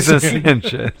 Jason. Jason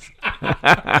Sanchez.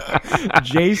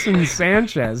 Jason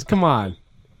Sanchez. Come on.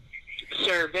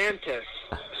 Cervantes.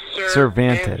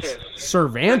 Cervantes. That is a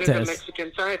Cervantes?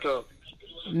 Mexican title.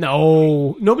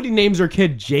 No. Nobody names their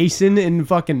kid Jason in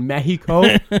fucking Mexico.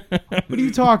 What are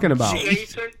you talking about?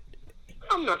 Jason?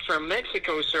 I'm not from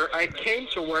Mexico, sir. I came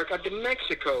to work at the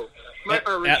Mexico. My At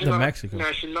the original Mexico.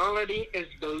 nationality is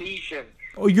Belizean.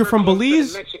 Oh, you're from We're close to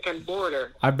Belize? the Mexican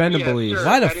border. I've been to Yes, Belize. sir.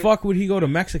 Why the That is- fuck would he go to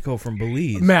Mexico from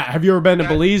Belize? Matt, have you ever been to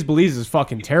Belize? Belize is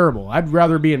fucking terrible. I'd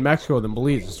rather be in Mexico than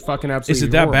Belize. It's fucking absolutely Is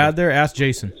it that horrible. bad there? Ask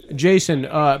Jason. Jason,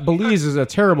 Belize is a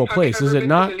terrible place, Have you is ever it been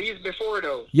not? to Belize before,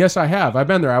 though? Yes, I have. I've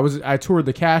been there. I toured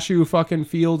the cashew fucking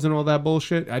fields and all that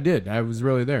bullshit. I did. I was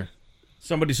really there.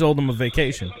 Somebody sold him a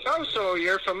vacation. Oh, so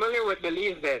you're familiar with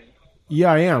Belize then?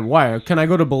 Yeah, I am. Why? Can I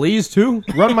go to Belize too?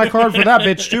 Run my card for that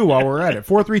bitch too while we're at it.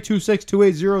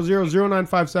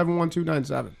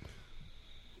 4326-2800-0957-1297.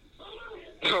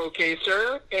 Okay,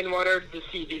 sir. And what are the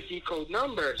CDC code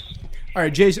numbers? All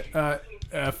right, Jason,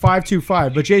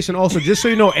 525. But Jason, also, just so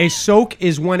you know, a soak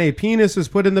is when a penis is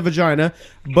put in the vagina,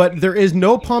 but there is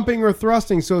no pumping or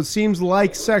thrusting, so it seems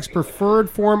like sex, preferred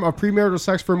form of premarital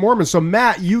sex for Mormons. So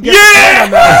Matt, you get the point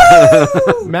on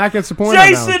that. Matt gets the point on that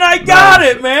Jason, one. I got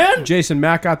it, man. Jason,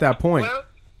 Matt got that point. Well,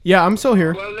 Yeah, I'm still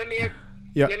here. well, let me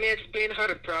Yeah. explain how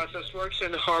the process works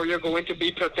and how you're going to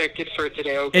be protected for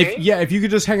today, okay? If you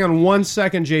could just hang on 1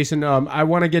 second, Jason, I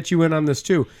want to get you in on this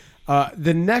too.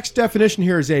 The next definition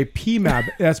here is a PMAB.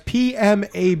 That's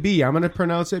PMAB. I'm going to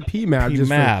pronounce it PMAB. just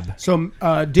for- PMAB. So,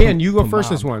 Dan, you go first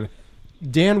this one.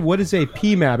 Dan, what is a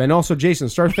PMAB? And also, Jason,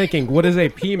 start thinking, what is a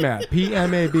PMAB?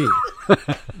 PMAB.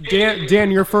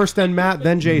 Dan, you're first, then Matt,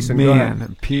 then Jason. Go ahead.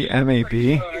 Man,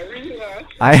 PMAB.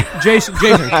 Relax. Jason,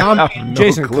 have no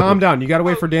Jason, clue. calm down. You got to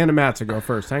wait for Dan and Matt to go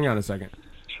first. Hang on a second.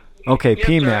 Okay, Yes,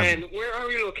 sir, PMAB. and where are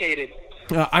you located?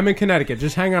 I'm in Connecticut.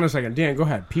 Just hang on a second. Dan, go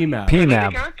ahead. PMAB.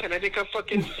 PMAB. Connecticut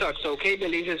fucking sucks, okay?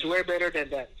 Belize is way better than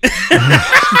that.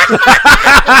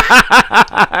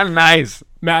 Nice.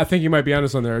 Matt, I think you might be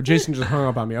honest on there. Jason just hung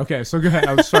up on me. Okay, so go ahead.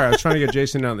 I was sorry. I was trying to get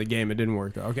Jason out of the game. It didn't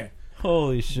work, though. Okay.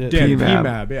 Holy shit. Dan,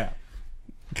 PMAB. PMAB, yeah.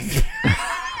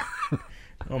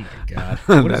 Oh my god.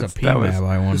 What is a That was- PMAB,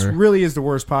 I This wonder? really is the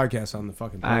worst podcast on the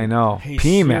fucking planet. I know. Hey,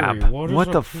 PMAB. Siri, what is What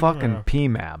a the fucking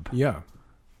PMAB? Yeah,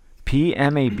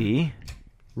 PMAB?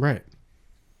 right.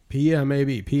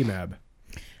 PMAB, PMAB.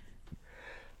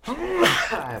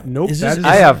 Nope. Is that this- is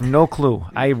I have no clue.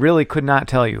 I really could not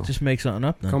tell you. Just make something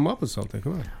up then. come up with something.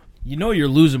 Come on. You know you're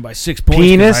losing by 6 points. 'cause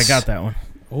Penis? I got that one.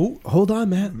 Oh, hold on,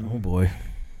 Matt. Oh boy.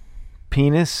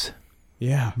 Penis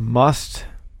Yeah, must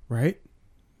right.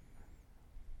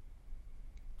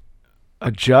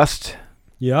 adjust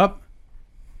Yep.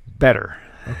 better.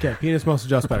 Okay, penis must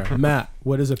adjust better. Matt,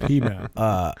 what is a PMAB?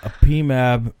 A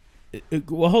PMAB.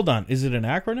 Well, hold on. Is it an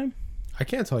acronym? I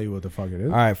can't tell you what the fuck it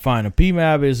is. All right, fine. A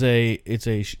PMAB is a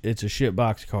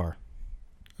shitbox car.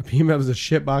 A PMAB is a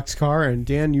shitbox car, and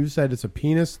Dan, you said it's a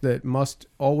penis that must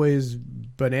always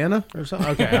banana or something.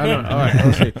 Okay, I don't know. All right,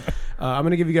 let's see. I'm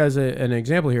going to give you guys an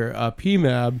example here. A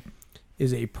PMAB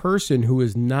is a person who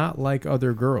is not like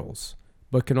other girls,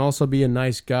 but can also be a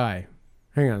nice guy.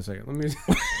 Hang on a second. Let me.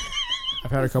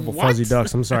 I've had a couple fuzzy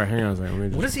ducks. I'm sorry. Hang on a second.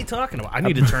 Let me What just, is he talking about? I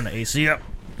need to turn the AC up.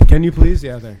 can you please?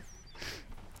 Yeah,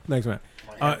 thanks, Matt.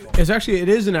 It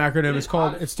is an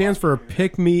acronym. It stands for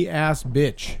pick me ass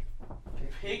bitch.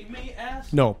 Pygmy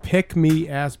ass? No, pick me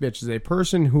ass bitch is a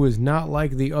person who is not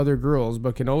like the other girls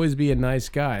but can always be a nice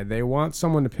guy. They want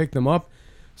someone to pick them up,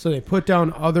 so they put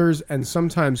down others and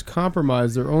sometimes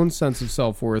compromise their own sense of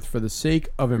self-worth for the sake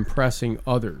of impressing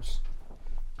others.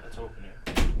 Let's open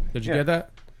it. Did you get that?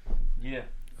 Yeah.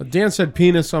 Dan said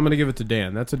penis, so I'm going to give it to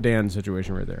Dan. That's a Dan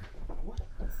situation right there.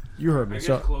 You heard me.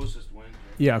 So closest wins.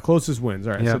 yeah, closest wins.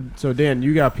 All right. Yep. So Dan,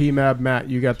 you got PMAB. Matt,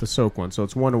 you got the soak one. So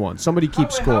it's 1-1. Somebody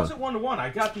keep score. How's it 1-1? I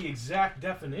got the exact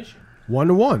definition.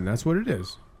 1-1. That's what it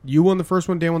is. You won the first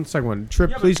one. Dan won the second one.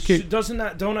 Trip, please keep.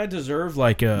 Don't I deserve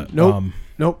like a Nope.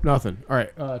 Nope, nothing. All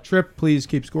right. Trip, please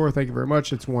keep score. Thank you very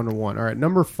much. It's 1-1. All right.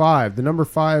 Number 5. The number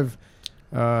 5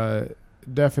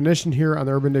 definition here on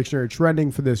the Urban Dictionary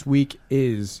trending for this week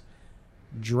is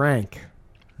drank.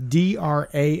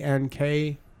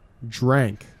 DRANK.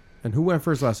 Drank. And who went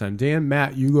first last time? Dan,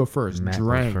 Matt, you go first. Matt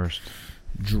drank. goes first.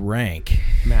 drank?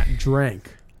 Matt,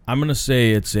 drank. I'm gonna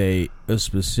say it's a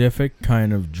specific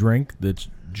kind of drink that's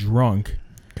drunk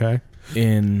Okay.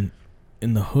 in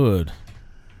the hood,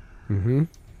 Mm-hmm.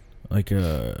 like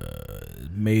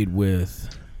made with.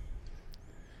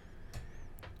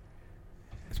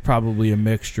 It's probably a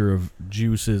mixture of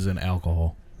juices and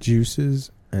alcohol.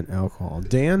 Juices and alcohol.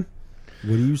 Dan,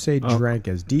 what do you say drank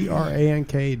as?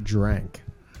 DRANK, drank.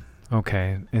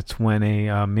 Okay, it's when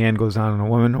a man goes on a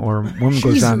woman or a woman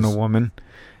goes on a woman,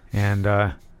 and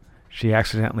she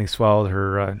accidentally swallowed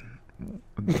her.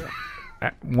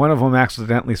 One of them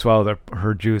accidentally swallowed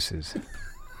her juices.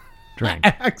 Drank.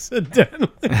 Accidentally.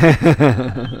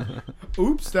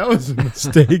 Oops, that was a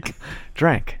mistake.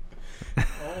 Drank. Oh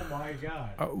my god.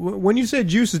 When you say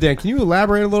juices, Dan, can you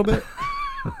elaborate a little bit?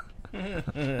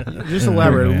 Just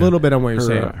elaborate a little bit on what you're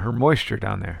saying. Her moisture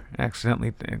down there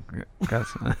accidentally got.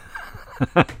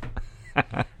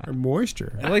 Her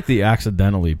moisture. I like the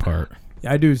accidentally part.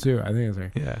 Yeah, I do too. I think it's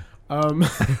right. Yeah.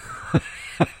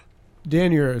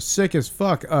 Dan, you're sick as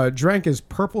fuck. Drank is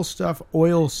purple stuff,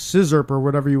 oil, scissor, or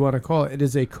whatever you want to call it. It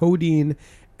is a codeine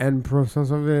and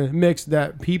mix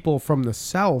that people from the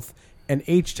South and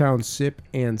H-Town sip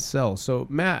and sell. So,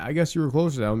 Matt, I guess you were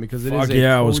closer to that one because it is a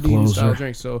I was codeine style closer.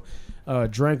 drink. So,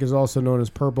 drank is also known as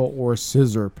purple or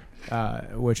scissor,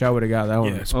 which I would have got that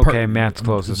one. it's Okay, Matt's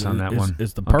closest on that one.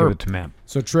 It's the I'll give perp. it to Matt.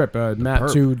 So, Trip, Matt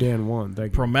perp. 2, Dan 1.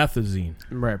 Thank you. Promethazine.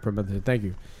 Right, promethazine. Thank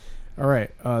you. All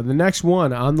right, the next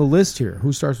one on the list here.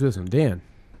 Who starts with this one? Dan.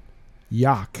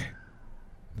 Yak.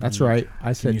 That's right.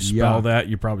 I said Can you spell yak. that?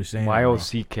 You're probably saying it wrong.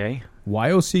 YOCK.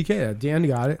 Y-O-C-K. Dan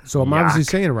got it. So I'm Yak. obviously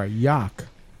saying it right. Yak.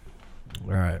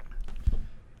 All right.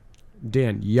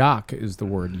 Dan, yak is the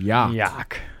word. Yak.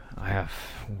 Yuck. I have.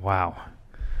 Wow.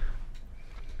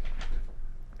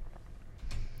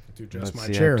 To adjust my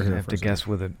Let's see, chair I here have for to a second. guess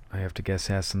with it. I have to guess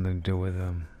it has something to do with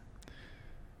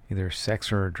either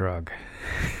sex or a drug.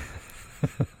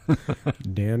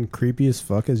 Dan, creepy as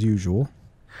fuck as usual.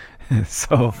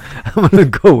 So I'm gonna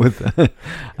go with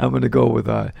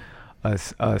a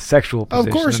sexual position.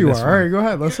 Of course in you this are. All one. right, go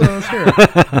ahead. Let's hear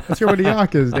it. Let's hear what a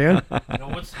yak is, Dan.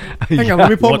 Hang on, let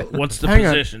me pull. What's the hang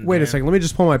position? on. Wait a Dan? second. Let me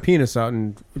just pull my penis out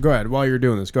and go ahead while you're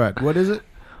doing this. Go ahead. What is it?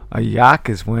 A yak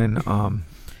is when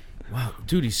Wow,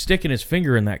 dude, he's sticking his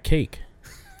finger in that cake.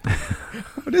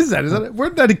 What is that? Where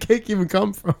did that cake even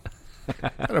come from? Is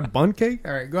that a bun cake?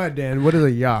 All right, go ahead, Dan. What is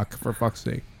a yak, for fuck's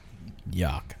sake?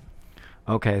 Yuck.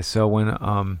 okay, so when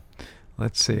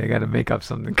let's see, I got to make up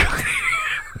something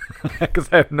because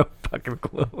I have no fucking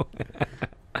clue.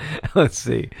 Let's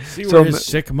see. See So where his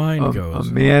sick mind goes.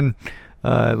 A man,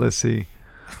 let's see,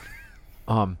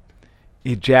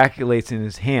 ejaculates in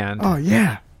his hand. Oh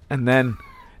yeah. And then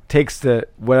takes the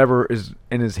whatever is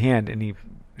in his hand and he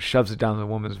shoves it down the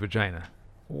woman's vagina.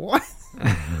 What?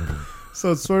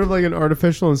 So it's sort of like an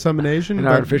artificial insemination. An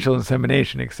but- artificial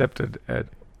insemination, except an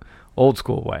old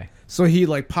school way. So he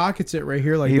like pockets it right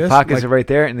here, like he this. pockets like, it right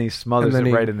there and he smothers and then it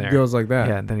he right in there. goes like that.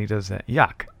 Yeah, and then he does that.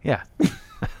 Yuck. Yeah.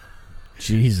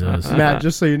 Jesus. Matt,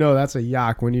 just so you know, that's a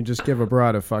yak when you just give a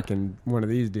broad a fucking one of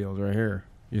these deals right here.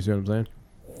 You see what I'm saying?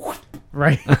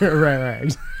 Right,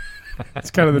 right.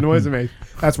 That's kind of the noise it makes.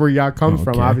 That's where yak comes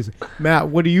from, Okay. obviously. Matt,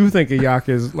 what do you think a yak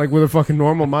is? Like with a fucking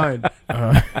normal mind.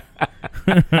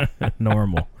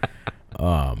 Normal.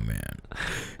 Oh man.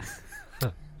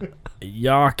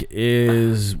 Yuck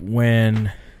is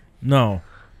when no.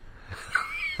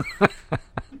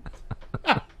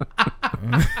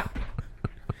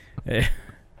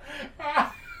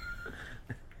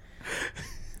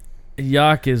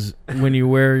 Yuck is when you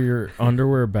wear your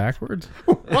underwear backwards.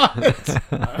 What?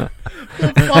 The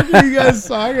fuck are you guys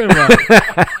talking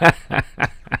about?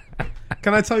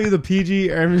 Can I tell you the PG,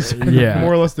 Yeah.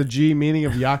 more or less the G meaning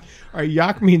of yak? All right,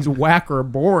 yak means whack or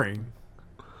boring.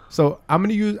 So I'm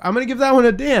gonna give that one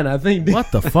to Dan. I think.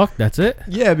 What the fuck? That's it?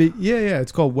 Yeah, yeah.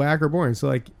 It's called whack or boring. So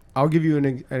like, I'll give you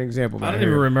an example. I Matt, don't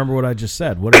even here. remember what I just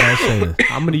said. What did I say?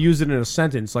 I'm gonna use it in a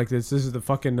sentence like this. This is the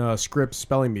fucking script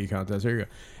spelling bee contest. Here you go.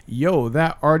 Yo,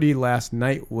 that Artie last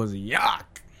night was yuck.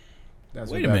 That's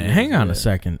Wait what a that minute. means. Hang on Yeah. a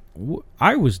second.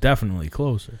 I was definitely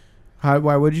closer.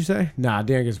 Why would you say? Nah,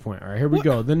 Dan gets a point. All right, here we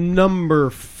go. The number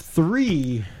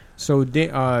 3. So,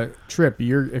 Trip,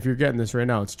 if you're getting this right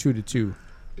now, it's 2-2.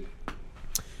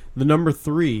 The number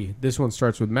 3. This one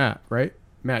starts with Matt, right?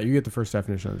 Matt, you get the first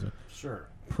definition of this. Sure.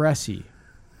 Pressy.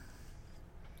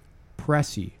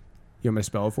 Pressy. You want me to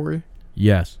spell it for you?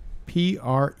 Yes.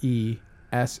 Pressie.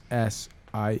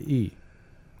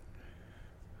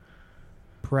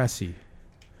 Pressy.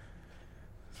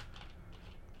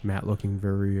 Matt looking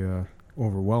very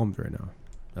overwhelmed right now.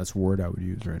 That's a word I would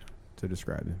use right now to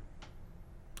describe him.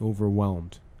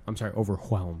 Overwhelmed. I'm sorry,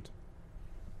 overwhelmed.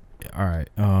 All right.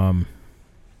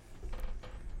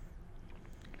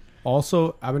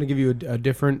 Also, I'm going to give you a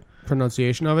different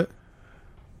pronunciation of it.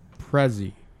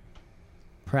 Prezi.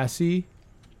 Pressy.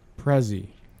 Prezi.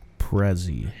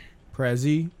 Prezi.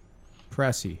 Prezi.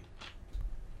 Pressy.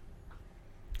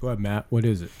 Go ahead, Matt. What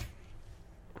is it?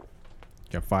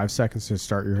 You got 5 seconds to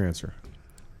start your answer.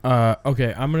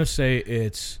 Okay, I'm gonna say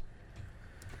it's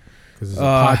Because it's a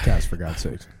podcast, for God's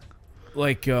sake.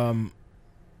 like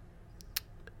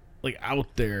like out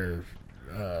there.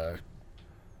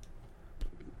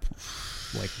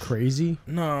 Like crazy?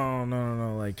 No.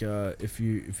 Like if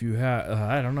you have,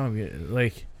 I don't know,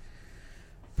 like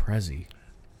Prezi.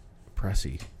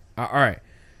 All right.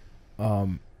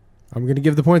 I'm gonna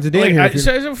give the point to Dan Like, here.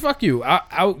 so fuck you.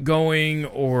 Outgoing,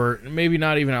 or maybe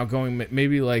not even outgoing.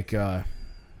 Maybe like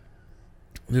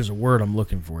there's a word I'm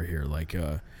looking for here. Like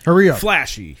Hurry up.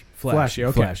 flashy.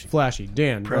 Okay. Flashy.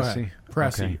 Dan. go ahead. Pressy.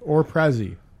 Pressy Okay. or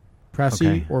Prezi. Pressy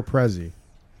Okay. or Prezi.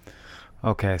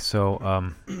 Okay,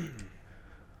 so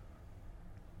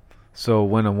so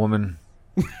when a woman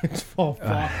Oh,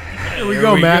 fuck. Here we Here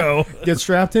go, we Matt. go. Get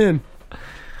strapped in.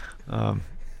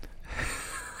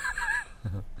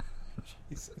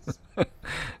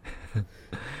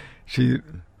 she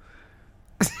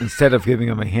instead of giving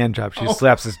him a hand job, she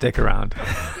slaps his dick around.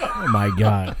 Oh my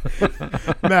god.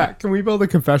 Matt, can we build a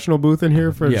confessional booth in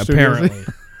here for Yeah, studios?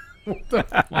 apparently.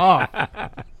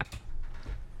 Fuck.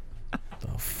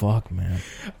 The fuck, man.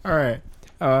 All right.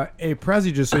 A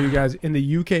Prezi, just so you guys, in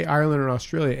the UK, Ireland, and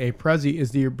Australia, a Prezi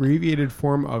is the abbreviated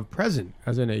form of present,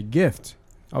 as in a gift.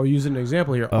 I'll use an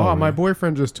example here. Oh, My yeah.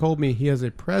 boyfriend just told me he has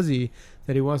a Prezi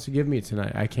that he wants to give me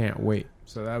tonight. I can't wait.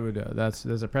 So that would that's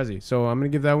a Prezi. So I'm gonna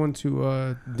give that one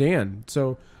to Dan.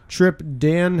 So Trip,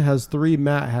 Dan has 3,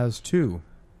 Matt has 2.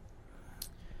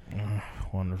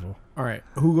 Wonderful. All right,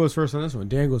 who goes first on this one?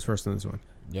 Dan goes first on this one.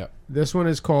 Yep. This one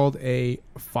is called a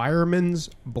fireman's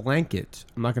blanket.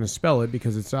 I'm not going to spell it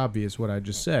because it's obvious what I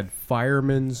just said.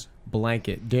 Fireman's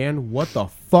blanket. Dan, what the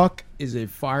fuck is a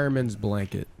fireman's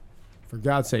blanket? For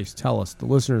God's sakes, tell us. The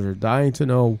listeners are dying to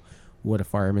know what a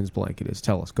fireman's blanket is.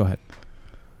 Tell us. Go ahead.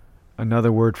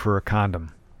 Another word for a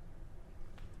condom.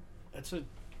 That's a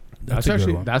That's good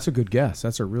actually one. that's a good guess.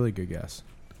 That's a really good guess.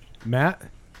 Matt,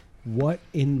 what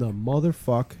in the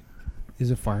motherfuck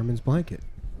is a fireman's blanket?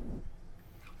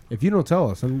 If you don't tell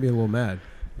us, I'm going to be a little mad.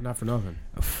 Not for nothing.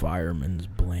 A fireman's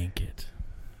blanket.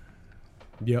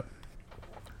 Yep.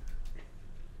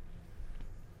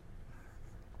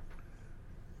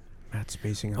 Matt's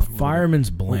spacing A out. little bit. fireman's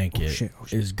Oh, blanket shit.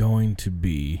 is going to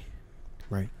be.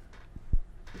 Right.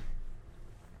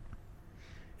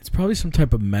 It's probably some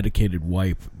type of medicated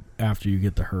wipe after you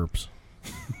get the herpes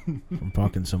from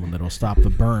fucking someone that'll stop the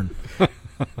burn.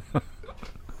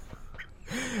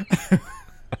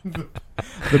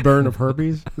 The burn of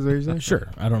herpes? Is that what you're saying? Sure,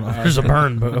 I don't know. There's a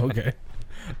burn, but okay.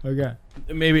 Okay.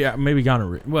 Maybe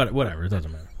gonorrhea. Whatever. It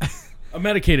doesn't matter. A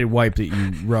medicated wipe that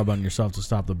you rub on yourself to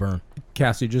stop the burn.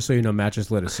 Cassie, just so you know, Matt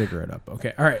just lit a cigarette up.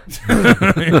 Okay. All right.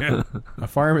 A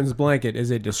fireman's blanket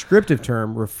is a descriptive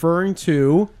term referring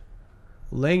to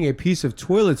laying a piece of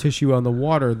toilet tissue on the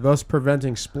water, thus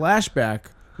preventing splashback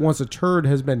once a turd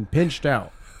has been pinched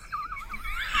out.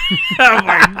 Oh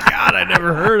my god, I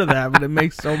never heard of that, but it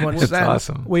makes so much That's sense.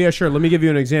 awesome. Well, yeah, sure. Let me give you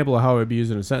an example of how it would be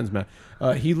used in a sentence, Matt.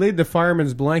 He laid the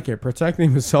fireman's blanket,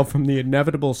 protecting himself from the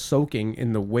inevitable soaking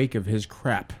in the wake of his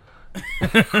crap. Oh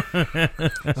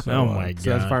my So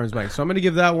that's god. fireman's blanket. So I'm going to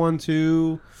give that one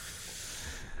to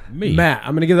Me. Matt.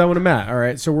 I'm going to give that one to Matt. All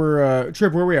right. So we're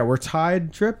Trip. Where are we at? We're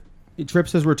tied. Trip. Trip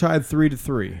says we're tied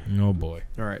 3-3. Oh boy.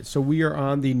 All right. So we are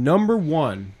on the number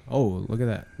 1. Oh, look at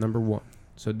that. Number 1.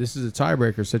 So this is a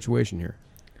tiebreaker situation here.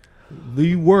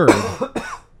 The word,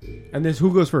 and this,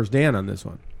 who goes first? Dan on this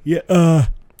one, Yeah.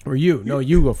 or you? No,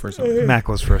 you go first. On Matt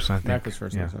goes first, I think. Matt goes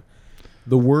first. On Yeah. this one.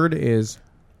 The word is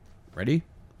ready.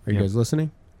 Are you Yeah. guys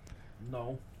listening?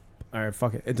 No. All right.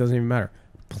 Fuck it. It doesn't even matter.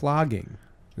 Plogging.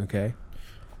 Okay.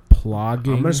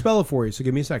 Plogging. I'm gonna spell it for you. So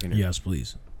give me a second. Here. Yes,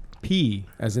 please. P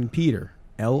as in Peter.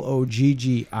 Logging.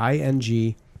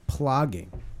 Plogging.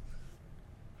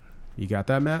 You got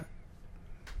that, Matt?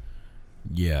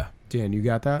 Yeah. Dan, you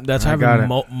got that? That's I got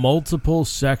having it. multiple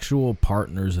sexual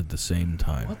partners at the same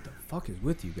time. What the fuck is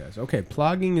with you guys? Okay,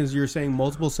 plogging is you're saying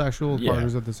multiple sexual Yeah.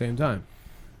 partners at the same time.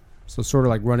 So sort of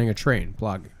like running a train,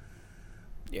 plogging.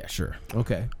 Yeah, sure.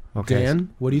 Okay. Okay. Dan,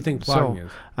 what do you think plogging So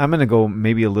is? I'm going to go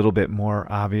maybe a little bit more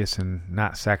obvious and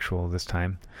not sexual this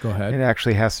time. Go ahead. It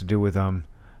actually has to do with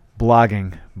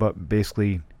blogging, but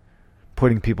basically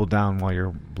putting people down while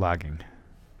you're blogging.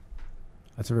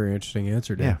 That's a very interesting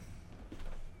answer, Dan. Yeah.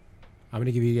 I'm going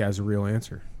to give you guys a real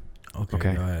answer. Okay,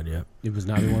 go ahead. Yep. It was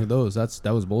not even one of those.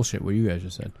 That was bullshit what you guys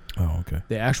just said. Oh, okay.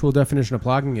 The actual definition of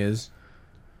plogging is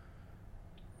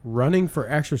running for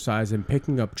exercise and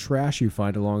picking up trash you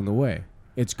find along the way.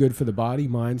 It's good for the body,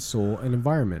 mind, soul, and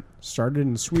environment. Started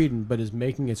in Sweden, but is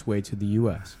making its way to the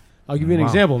U.S. I'll give you an Wow.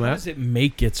 example, How Matt. does it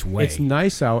make its way? It's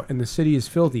nice out and the city is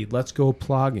filthy. Let's go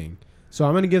plogging. So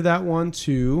I'm going to give that one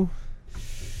to...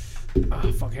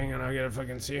 fuck, hang on. I got to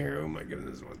fucking see here. Who am I giving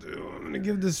this one to? I'm going to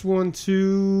give this one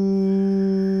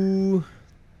to...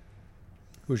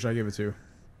 Who should I give it to?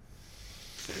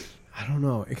 I don't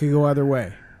know. It could go either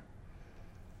way.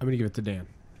 I'm gonna give it to Dan.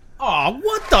 Oh,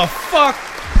 what the fuck?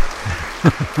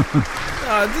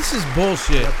 This is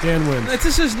bullshit. Dan wins.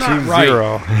 This is not right.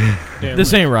 2-0. Dan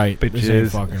This wins. ain't right. This ain't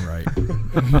Bitches. fucking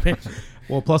right.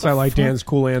 Well, plus I like Dan's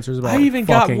cool answers about. I even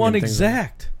got fucking one and things like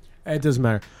exact. that. It doesn't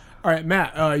matter. All right,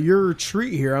 Matt. Your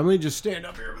treat here. I'm gonna just stand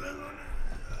up here.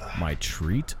 My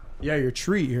treat? Yeah, your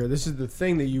treat here. This is the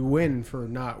thing that you win for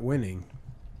not winning.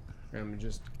 I'm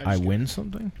just. I win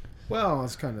something? Well,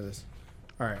 it's kind of this.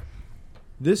 All right.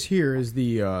 This here is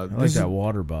the. I like that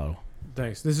water bottle.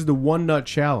 Thanks. This is the One Nut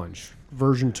Challenge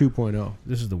version 2.0.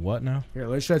 This is the what now?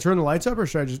 Here, should I turn the lights up or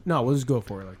should I just? No, we'll just go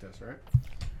for it like this, all right?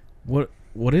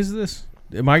 What is this?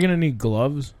 Am I gonna need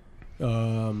gloves?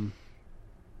 Yeah,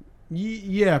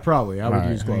 probably. I would All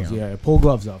right, use gloves. hang on. Yeah, pull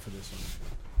gloves off for this one.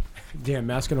 Damn,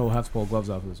 Maskin will have to pull gloves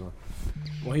off for this one.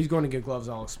 Well, he's going to get gloves.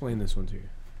 I'll explain this one to you.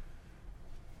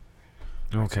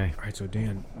 Okay. All right, so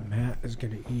Dan, Matt is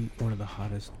going to eat one of the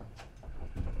hottest.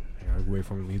 Hang on, wait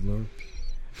for him to lead load.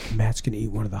 Matt's going to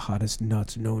eat one of the hottest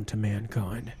nuts known to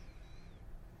mankind.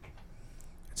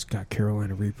 It's got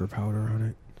Carolina Reaper powder on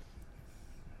it.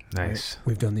 Nice. Right?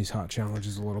 We've done these hot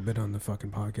challenges a little bit on the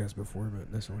fucking podcast before,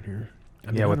 but this one here. I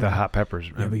mean, Yeah, I with don't the know. hot peppers.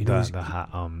 Yeah, but you know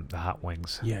the hot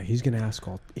wings. Yeah, he's gonna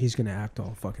act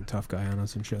all fucking tough guy on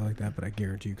us and shit like that. But I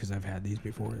guarantee you, because I've had these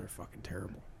before, they're fucking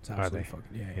terrible. It's absolutely they? fucking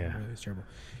Yeah. It really is terrible.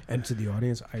 And to the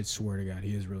audience, I swear to God,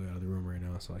 he is really out of the room right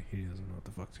now. It's like he doesn't know what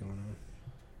the fuck's going on.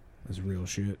 That's real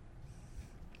shit.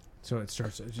 So it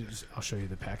starts. I'll show you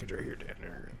the package right here, Dan.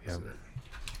 Yep.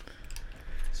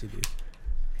 See these?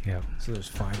 Yeah. So there's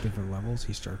 5 different levels.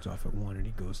 He starts off at 1 and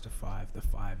he goes to 5. The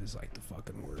 5 is like the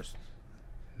fucking worst.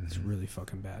 It's really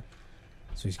fucking bad.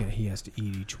 So he has to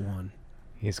eat each one.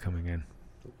 He's coming in.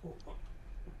 Oh,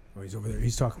 he's over there.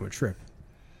 He's talking with Trip.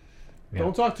 Yeah.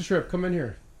 Don't talk to Trip. Come in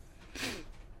here. Listen,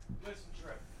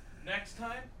 Trip. Next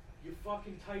time, you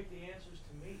fucking type the answers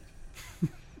to me.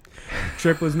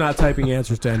 Trip was not typing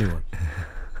answers to anyone.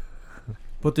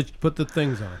 Put the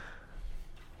things on.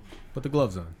 Put the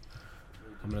gloves on.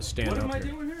 I'm gonna stand What up am I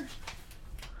here. doing here?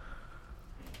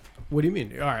 What do you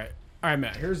mean? All right,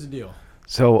 Matt. Here's the deal.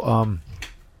 So, All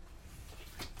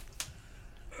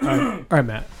right,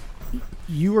 Matt.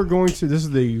 You are going to. This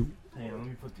is the. Hang on, let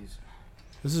me put these.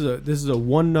 This is a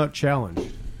one nut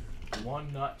challenge.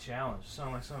 One nut challenge.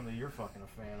 Sound like something that you're fucking a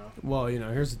fan of. Well,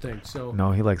 here's the thing. So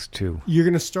no, he likes 2. you're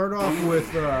gonna start off with.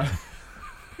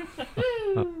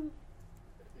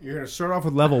 You're gonna start off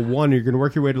with level 1. You're gonna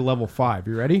work your way to level 5.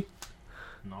 You ready?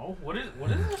 No. What is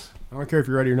this? I don't care if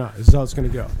you're ready or not. This is how it's gonna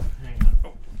go. Hang on.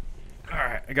 Oh. All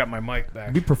right, I got my mic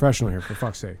back. Be professional here, for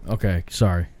fuck's sake. Okay,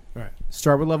 sorry. All right.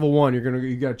 Start with level 1.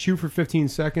 You gotta chew for 15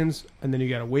 seconds, and then you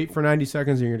gotta wait for 90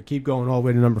 seconds, and you're gonna keep going all the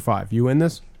way to number 5. You in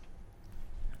this?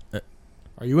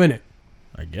 Are you in it?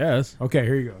 I guess. Okay,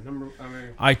 here you go.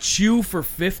 I chew for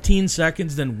 15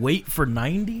 seconds, then wait for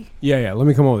 90? Yeah. Let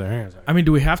me come over there. Hang on a second. I mean,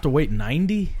 do we have to wait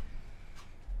 90?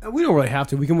 We don't really have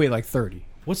to. We can wait like 30.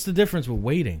 What's the difference with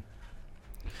waiting?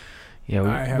 I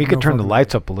Yeah, have we could no turn the fucking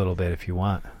lights up a little bit if you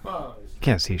want.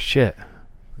 Can't see shit.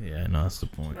 Yeah, no, that's the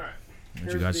point. All right. I want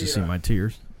Here's you guys to the, see my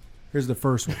tears. Here's the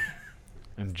first one.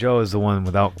 And Joe is the one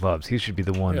without gloves. He should be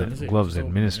the one Yeah, that this is- gloves it's open,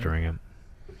 administering him.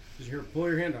 Just here, pull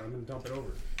your hand out. I'm gonna dump it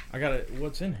over. I got it.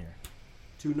 What's in here?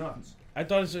 2 nuts. I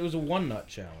thought it was a one nut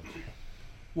challenge.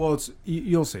 Well,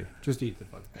 you'll see. Just eat the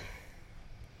fucking thing.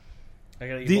 I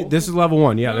gotta eat both This of is level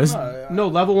 1. Yeah. No,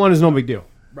 Level 1 is no big deal. them?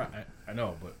 Right, I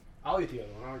know, but I'll eat the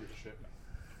other one. I don't give a shit.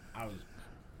 I was.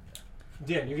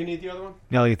 Dan, you gonna eat the other one?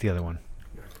 Yeah, I'll eat the other one.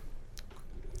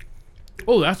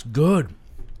 Oh, that's good.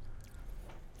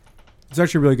 It's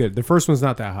actually really good. The first one's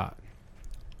not that hot.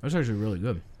 That's actually really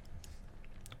good.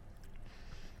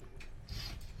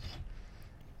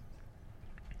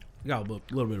 Got a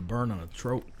little bit of burn on the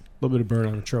throat. A little bit of burn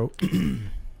on the throat.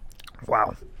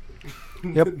 Wow.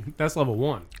 That's level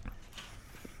 1.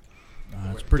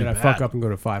 That's pretty Did I bad. fuck up and go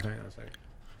to 5? Hang on a second.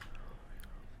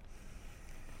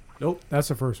 Nope, that's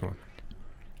the first one.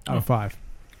 Out of 5.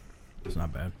 It's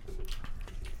not bad.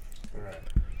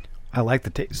 I like the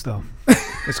taste, though.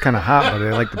 It's kind of hot, but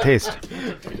I like the taste.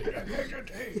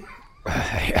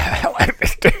 I like the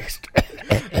taste.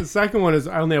 The second one is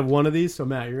I only have one of these, so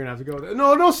Matt, you're gonna have to go with it.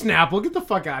 No Snapple. Get the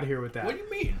fuck out of here with that. What do you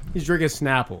mean? He's drinking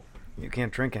Snapple. You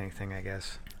can't drink anything, I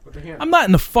guess. With the hand. I'm not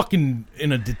in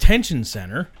a detention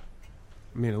center.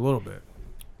 I mean, a little bit.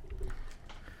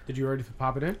 Did you already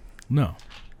pop it in? No.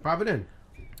 Pop it in.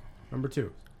 Number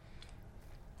 2.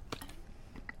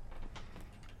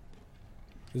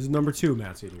 This is number 2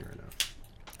 Matt's eating right now.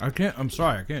 I'm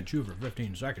sorry, I can't chew for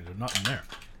 15 seconds. There's nothing there.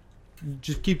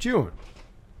 Just keep chewing.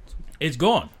 It's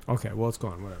gone. Okay, well, it's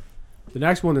gone. Whatever. The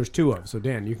next one, there's 2 of. So,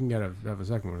 Dan, you can have a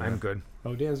second one. I'm good.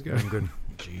 Oh, Dan's good. I'm good.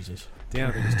 Jesus. Dan,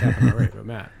 I think he's tapping the rate. But,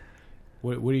 Matt,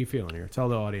 what are you feeling here? Tell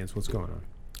the audience what's going on.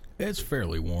 It's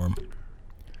fairly warm.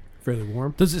 Fairly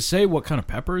warm? Does it say what kind of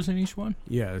pepper is in each one?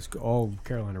 Yeah, it's all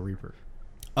Carolina Reaper.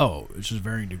 Oh, it's just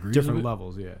varying degrees. Different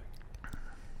levels, yeah.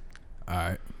 All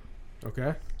right.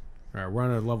 Okay. All right, we're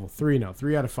on a level 3 now.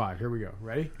 3 out of 5. Here we go.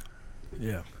 Ready?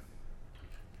 Yeah.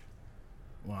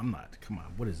 Well, I'm not. Come on.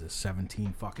 What is this?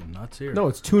 17 fucking nuts here? No,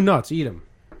 it's 2 nuts. Eat them.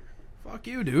 Fuck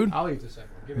you, dude. I'll eat the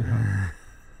second one. Give me that.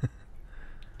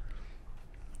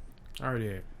 I already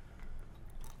ate.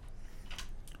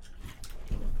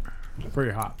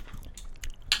 Pretty hot.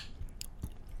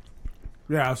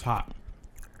 Yeah, it's hot.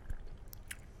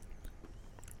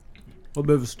 A little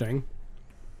bit of a sting.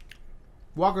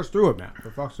 Walk us through it, Matt,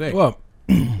 for fuck's sake. Well,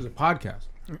 It's a podcast.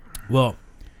 well,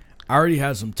 I already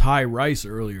had some Thai rice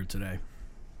earlier today.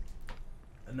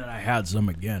 And then I had some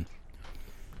again.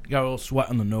 Got a little sweat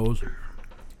on the nose.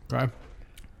 Okay.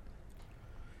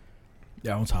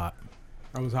 That one's hot.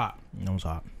 That was hot. That one's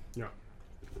hot.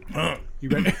 Yeah. You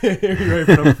ready? You ready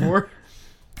for number 4?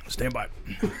 Stand by.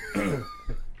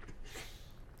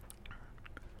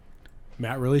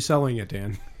 Matt really selling it,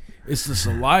 Dan. It's the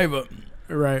saliva.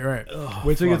 Right. Oh,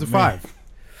 Wait till you get to fuck me.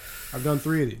 5. I've done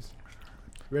 3 of these.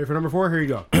 Ready for number 4? Here you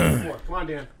go. 4. Come on,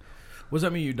 Dan. What does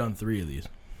that mean you've done 3 of these?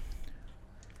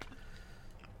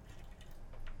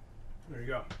 There you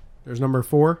go. There's number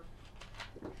 4.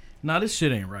 Nah, this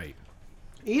shit ain't right.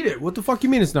 Eat it. What the fuck you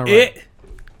mean it's not right?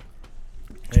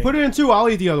 Put it in 2. I'll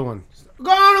eat the other one. Go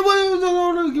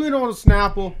on. Give me one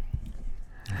Snapple.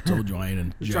 I told you I ain't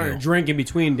in You're trying to jail. drink in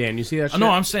between, Dan. You see that shit? No,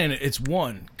 I'm saying it's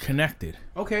one connected.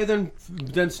 Okay, then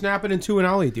snap it in 2 and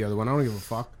I'll eat the other one. I don't give a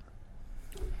fuck.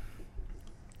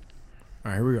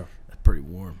 All right, here we go. That's pretty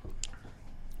warm.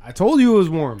 I told you it was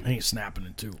warm. I ain't snapping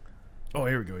in 2. Oh,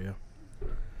 here we go, yeah.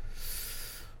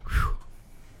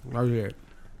 That was it.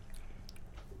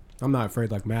 I'm not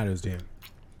afraid like Matt is, Dan.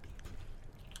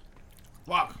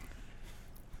 Fuck.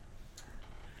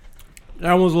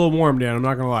 That one was a little warm, Dan. I'm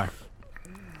not going to lie.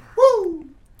 Woo!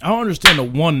 I don't understand the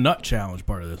one nut challenge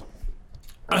part of this.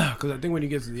 Because I think when you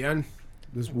get to the end,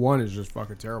 this one is just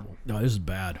fucking terrible. No, this is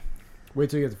bad. Wait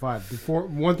till you get to 5.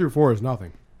 1 through 4 is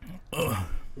nothing.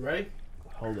 Ready?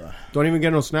 Hold on. Don't even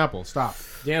get no Snapple. Stop.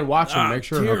 Dan, watch him. Make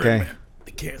sure. Dear, Okay. man.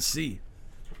 I can't see.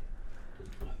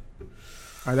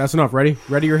 All right, that's enough. Ready?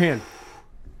 Ready your hand.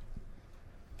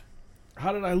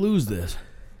 How did I lose this?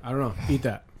 I don't know. Eat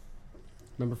that.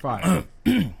 Number 5.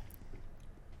 Eat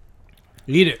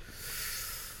it.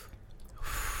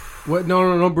 What?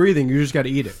 No breathing. You just got to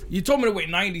eat it. You told me to wait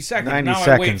 90 seconds. 90 now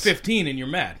I wait seconds. 15 and you're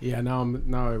mad. Yeah. Now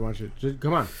I want you. Just,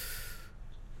 come on.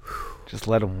 Just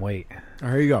let him wait. All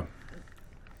right, here you go.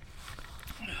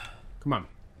 Come on.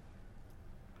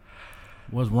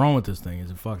 What's wrong with this thing?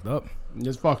 Is it fucked up?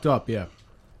 It's fucked up. Yeah.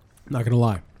 Not gonna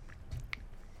lie.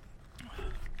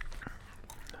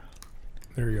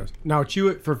 There he goes. Now chew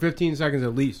it for 15 seconds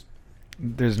at least.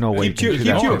 There's no way you Keep can do chewing.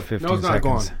 that Keep for chewing. 15 No, it's not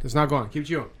seconds. gone. It's not gone. Keep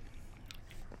chewing.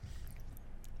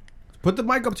 Put the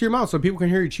mic up to your mouth so people can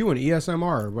hear you chewing.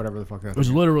 ESMR or whatever the fuck that It is.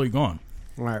 was literally gone.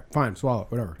 All right, fine. Swallow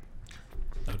it. Whatever.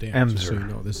 Oh, damn. Just so Emser. you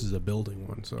know, this is a building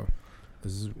one, so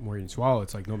this is where you swallow.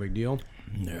 It's like no big deal.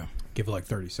 Yeah. Give it like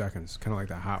 30 seconds. Kind of like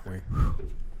that hot wing.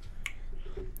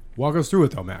 Walk us through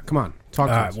it, though, Matt. Come on. Talk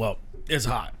to All us. right, well, it's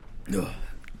hot.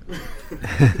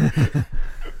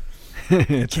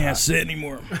 It's Can't sit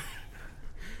anymore.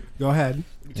 Go ahead.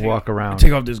 Walk around.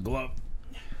 Take off this glove.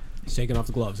 He's taking off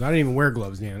the gloves. I didn't even wear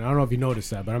gloves, Dan. I don't know if you noticed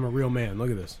that, but I'm a real man. Look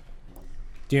at this.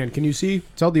 Dan, can you see?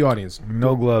 Tell the audience.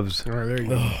 No gloves. All right, there you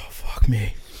go. Oh, fuck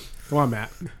me. Come on,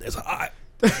 Matt. It's hot.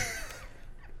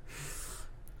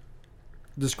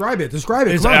 Describe it. Describe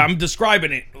it. Come on. I'm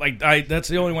describing it. That's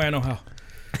the only way I know how.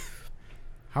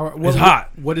 It's hot.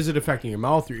 What is it affecting? Your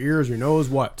mouth, your ears, your nose?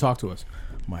 What? Talk to us.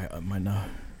 My nose.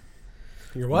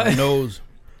 Your My what? nose.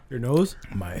 Your nose?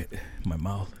 My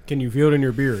mouth. Can you feel it in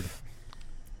your beard?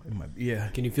 Yeah.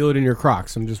 Can you feel it in your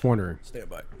Crocs? I'm just wondering. Stand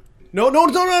by. No,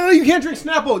 you can't drink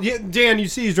Snapple. Yeah, Dan, you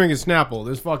see he's drinking Snapple.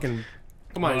 This fucking...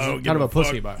 Come on, I he's don't kind give of a a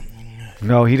pussy fuck. about it.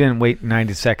 No, he didn't wait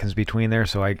 90 seconds between there,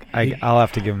 so I'll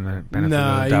have to give him the benefit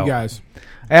Nah, of the doubt. you guys.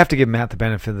 I have to give Matt the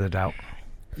benefit of the doubt.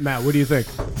 Matt, what do you think?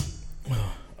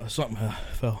 Something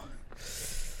fell.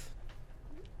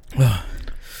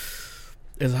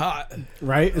 It's hot.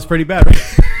 Right? It's pretty bad.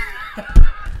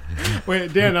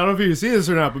 Wait, Dan, I don't know if you can see this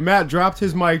or not, but Matt dropped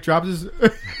his mic,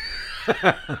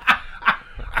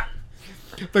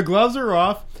 the gloves are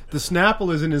off. The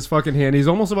Snapple is in his fucking hand. He's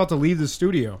almost about to leave the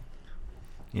studio.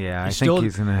 Yeah, I He's think still-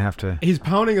 he's going to have to... He's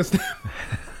pounding a Snapple.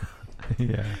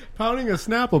 Yeah. Pounding a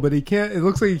Snapple, but he can't. It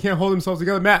looks like he can't hold himself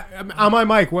together. Matt, on my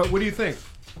mic, what do you think?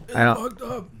 I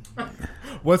don't.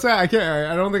 What's that? I can't.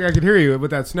 I don't think I could hear you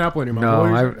with that Snapple in your mouth. No,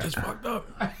 What are you- it's fucked up.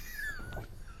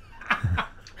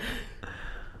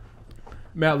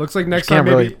 Matt, looks like next time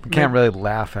Can't really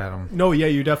laugh at him. No, yeah,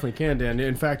 you definitely can, Dan.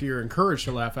 In fact, you're encouraged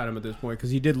to laugh at him at this point because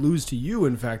he did lose to you.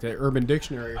 In fact, at Urban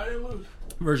Dictionary, I didn't lose.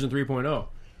 version 3.0.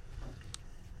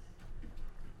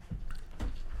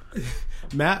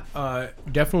 Matt,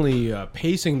 definitely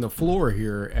pacing the floor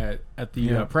here at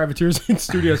the Privateers Inc.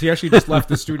 studios. He actually just left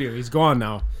the studio. He's gone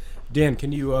now. Dan,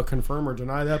 can you confirm or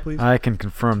deny that, please? I can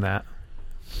confirm that.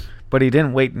 But he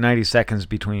didn't wait 90 seconds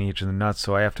between each of the nuts,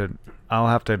 so I'll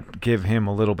have to give him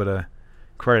a little bit of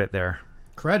credit there.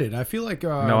 Credit? I feel like...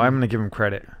 No, I'm going to give him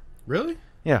credit. Really?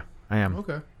 Yeah, I am.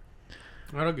 Okay.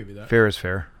 I'll give you that. Fair is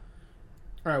fair.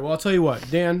 All right, well, I'll tell you what.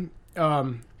 Dan,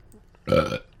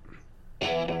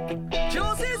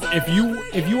 if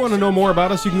you want to know more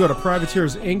about us, you can go to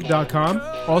privateersinc.com.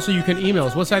 Also, you can email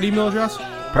us. What's that email address?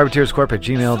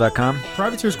 Privateerscorp@gmail.com.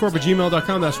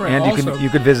 Privateerscorp@gmail.com. That's right. And also, you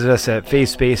could visit us at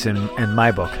FaceSpace and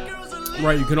MyBook.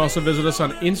 Right. You can also visit us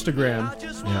on Instagram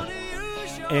Yeah.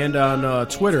 and on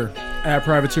Twitter at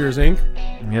Privateers Inc.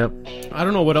 Yep. I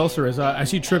don't know what else there is. I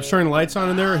see Tripp's turning the lights on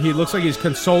in there. He looks like he's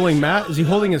consoling Matt. Is he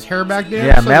holding his hair back, Dan?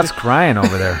 Yeah, Matt's crying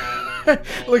over there.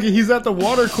 Look, he's at the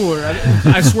water cooler.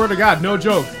 I swear to God, no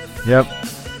joke. Yep.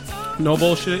 No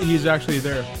bullshit. He's actually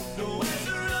there.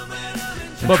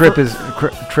 And But Tripp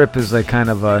is like kind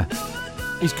of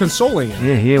He's consoling him.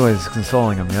 yeah, he was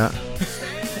consoling him. Yeah.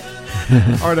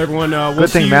 All right, everyone. We'll Good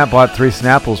see thing you. Matt bought 3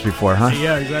 Snapples before, huh?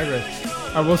 Yeah, exactly.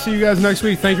 All right, we'll see you guys next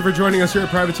week. Thank you for joining us here at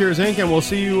Privateers Inc. And we'll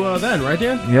see you then, right,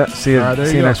 Dan? Yeah. See you. All right, there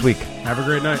see you you go. next week. Have a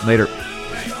great night. Later.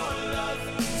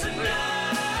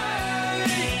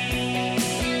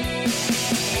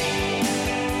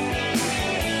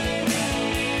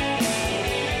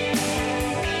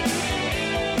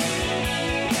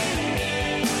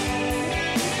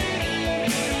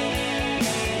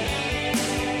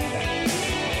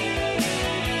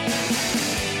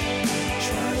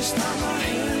 Trying to stop my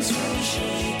hands from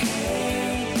shaking.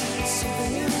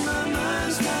 Something in my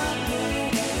mind's not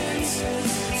making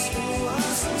sense. It's been a while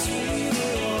since we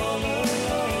were all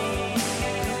alone.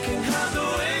 You can hide the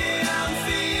way I'm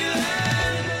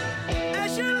feeling.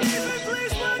 As you leave me,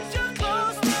 please won't you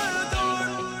close the door?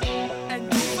 And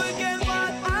don't forget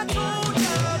what I told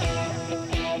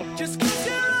you. Just 'cause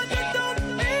you're on, you don't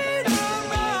mean I'm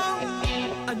wrong.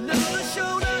 Another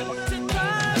shoulder to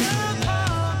cry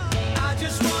upon. I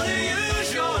just wanna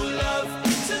use your love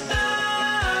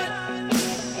tonight.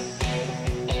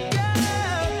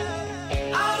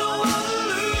 Yeah, I don't wanna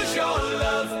lose your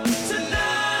love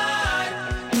tonight.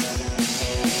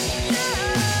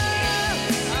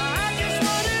 Yeah, I just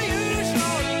wanna use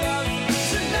your love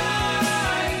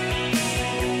tonight.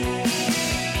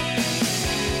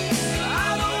 I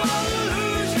don't wanna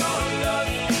lose your love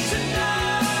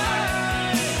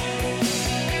tonight.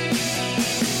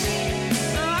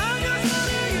 I just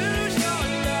wanna use your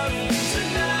love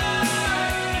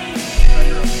tonight. I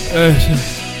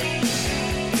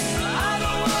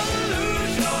don't wanna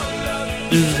lose your love.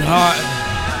 This is hot.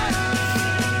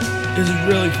 This is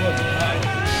really fucking hot.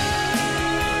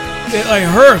 It like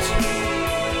hurts.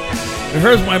 It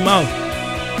hurts my mouth.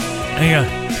 Hang on.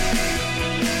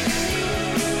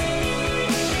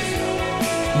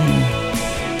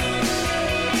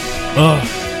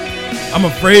 I'm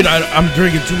afraid I'm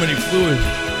drinking too many fluids.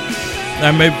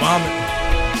 I may vomit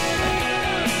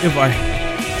if I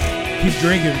keep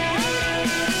drinking.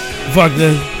 Fuck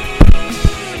this.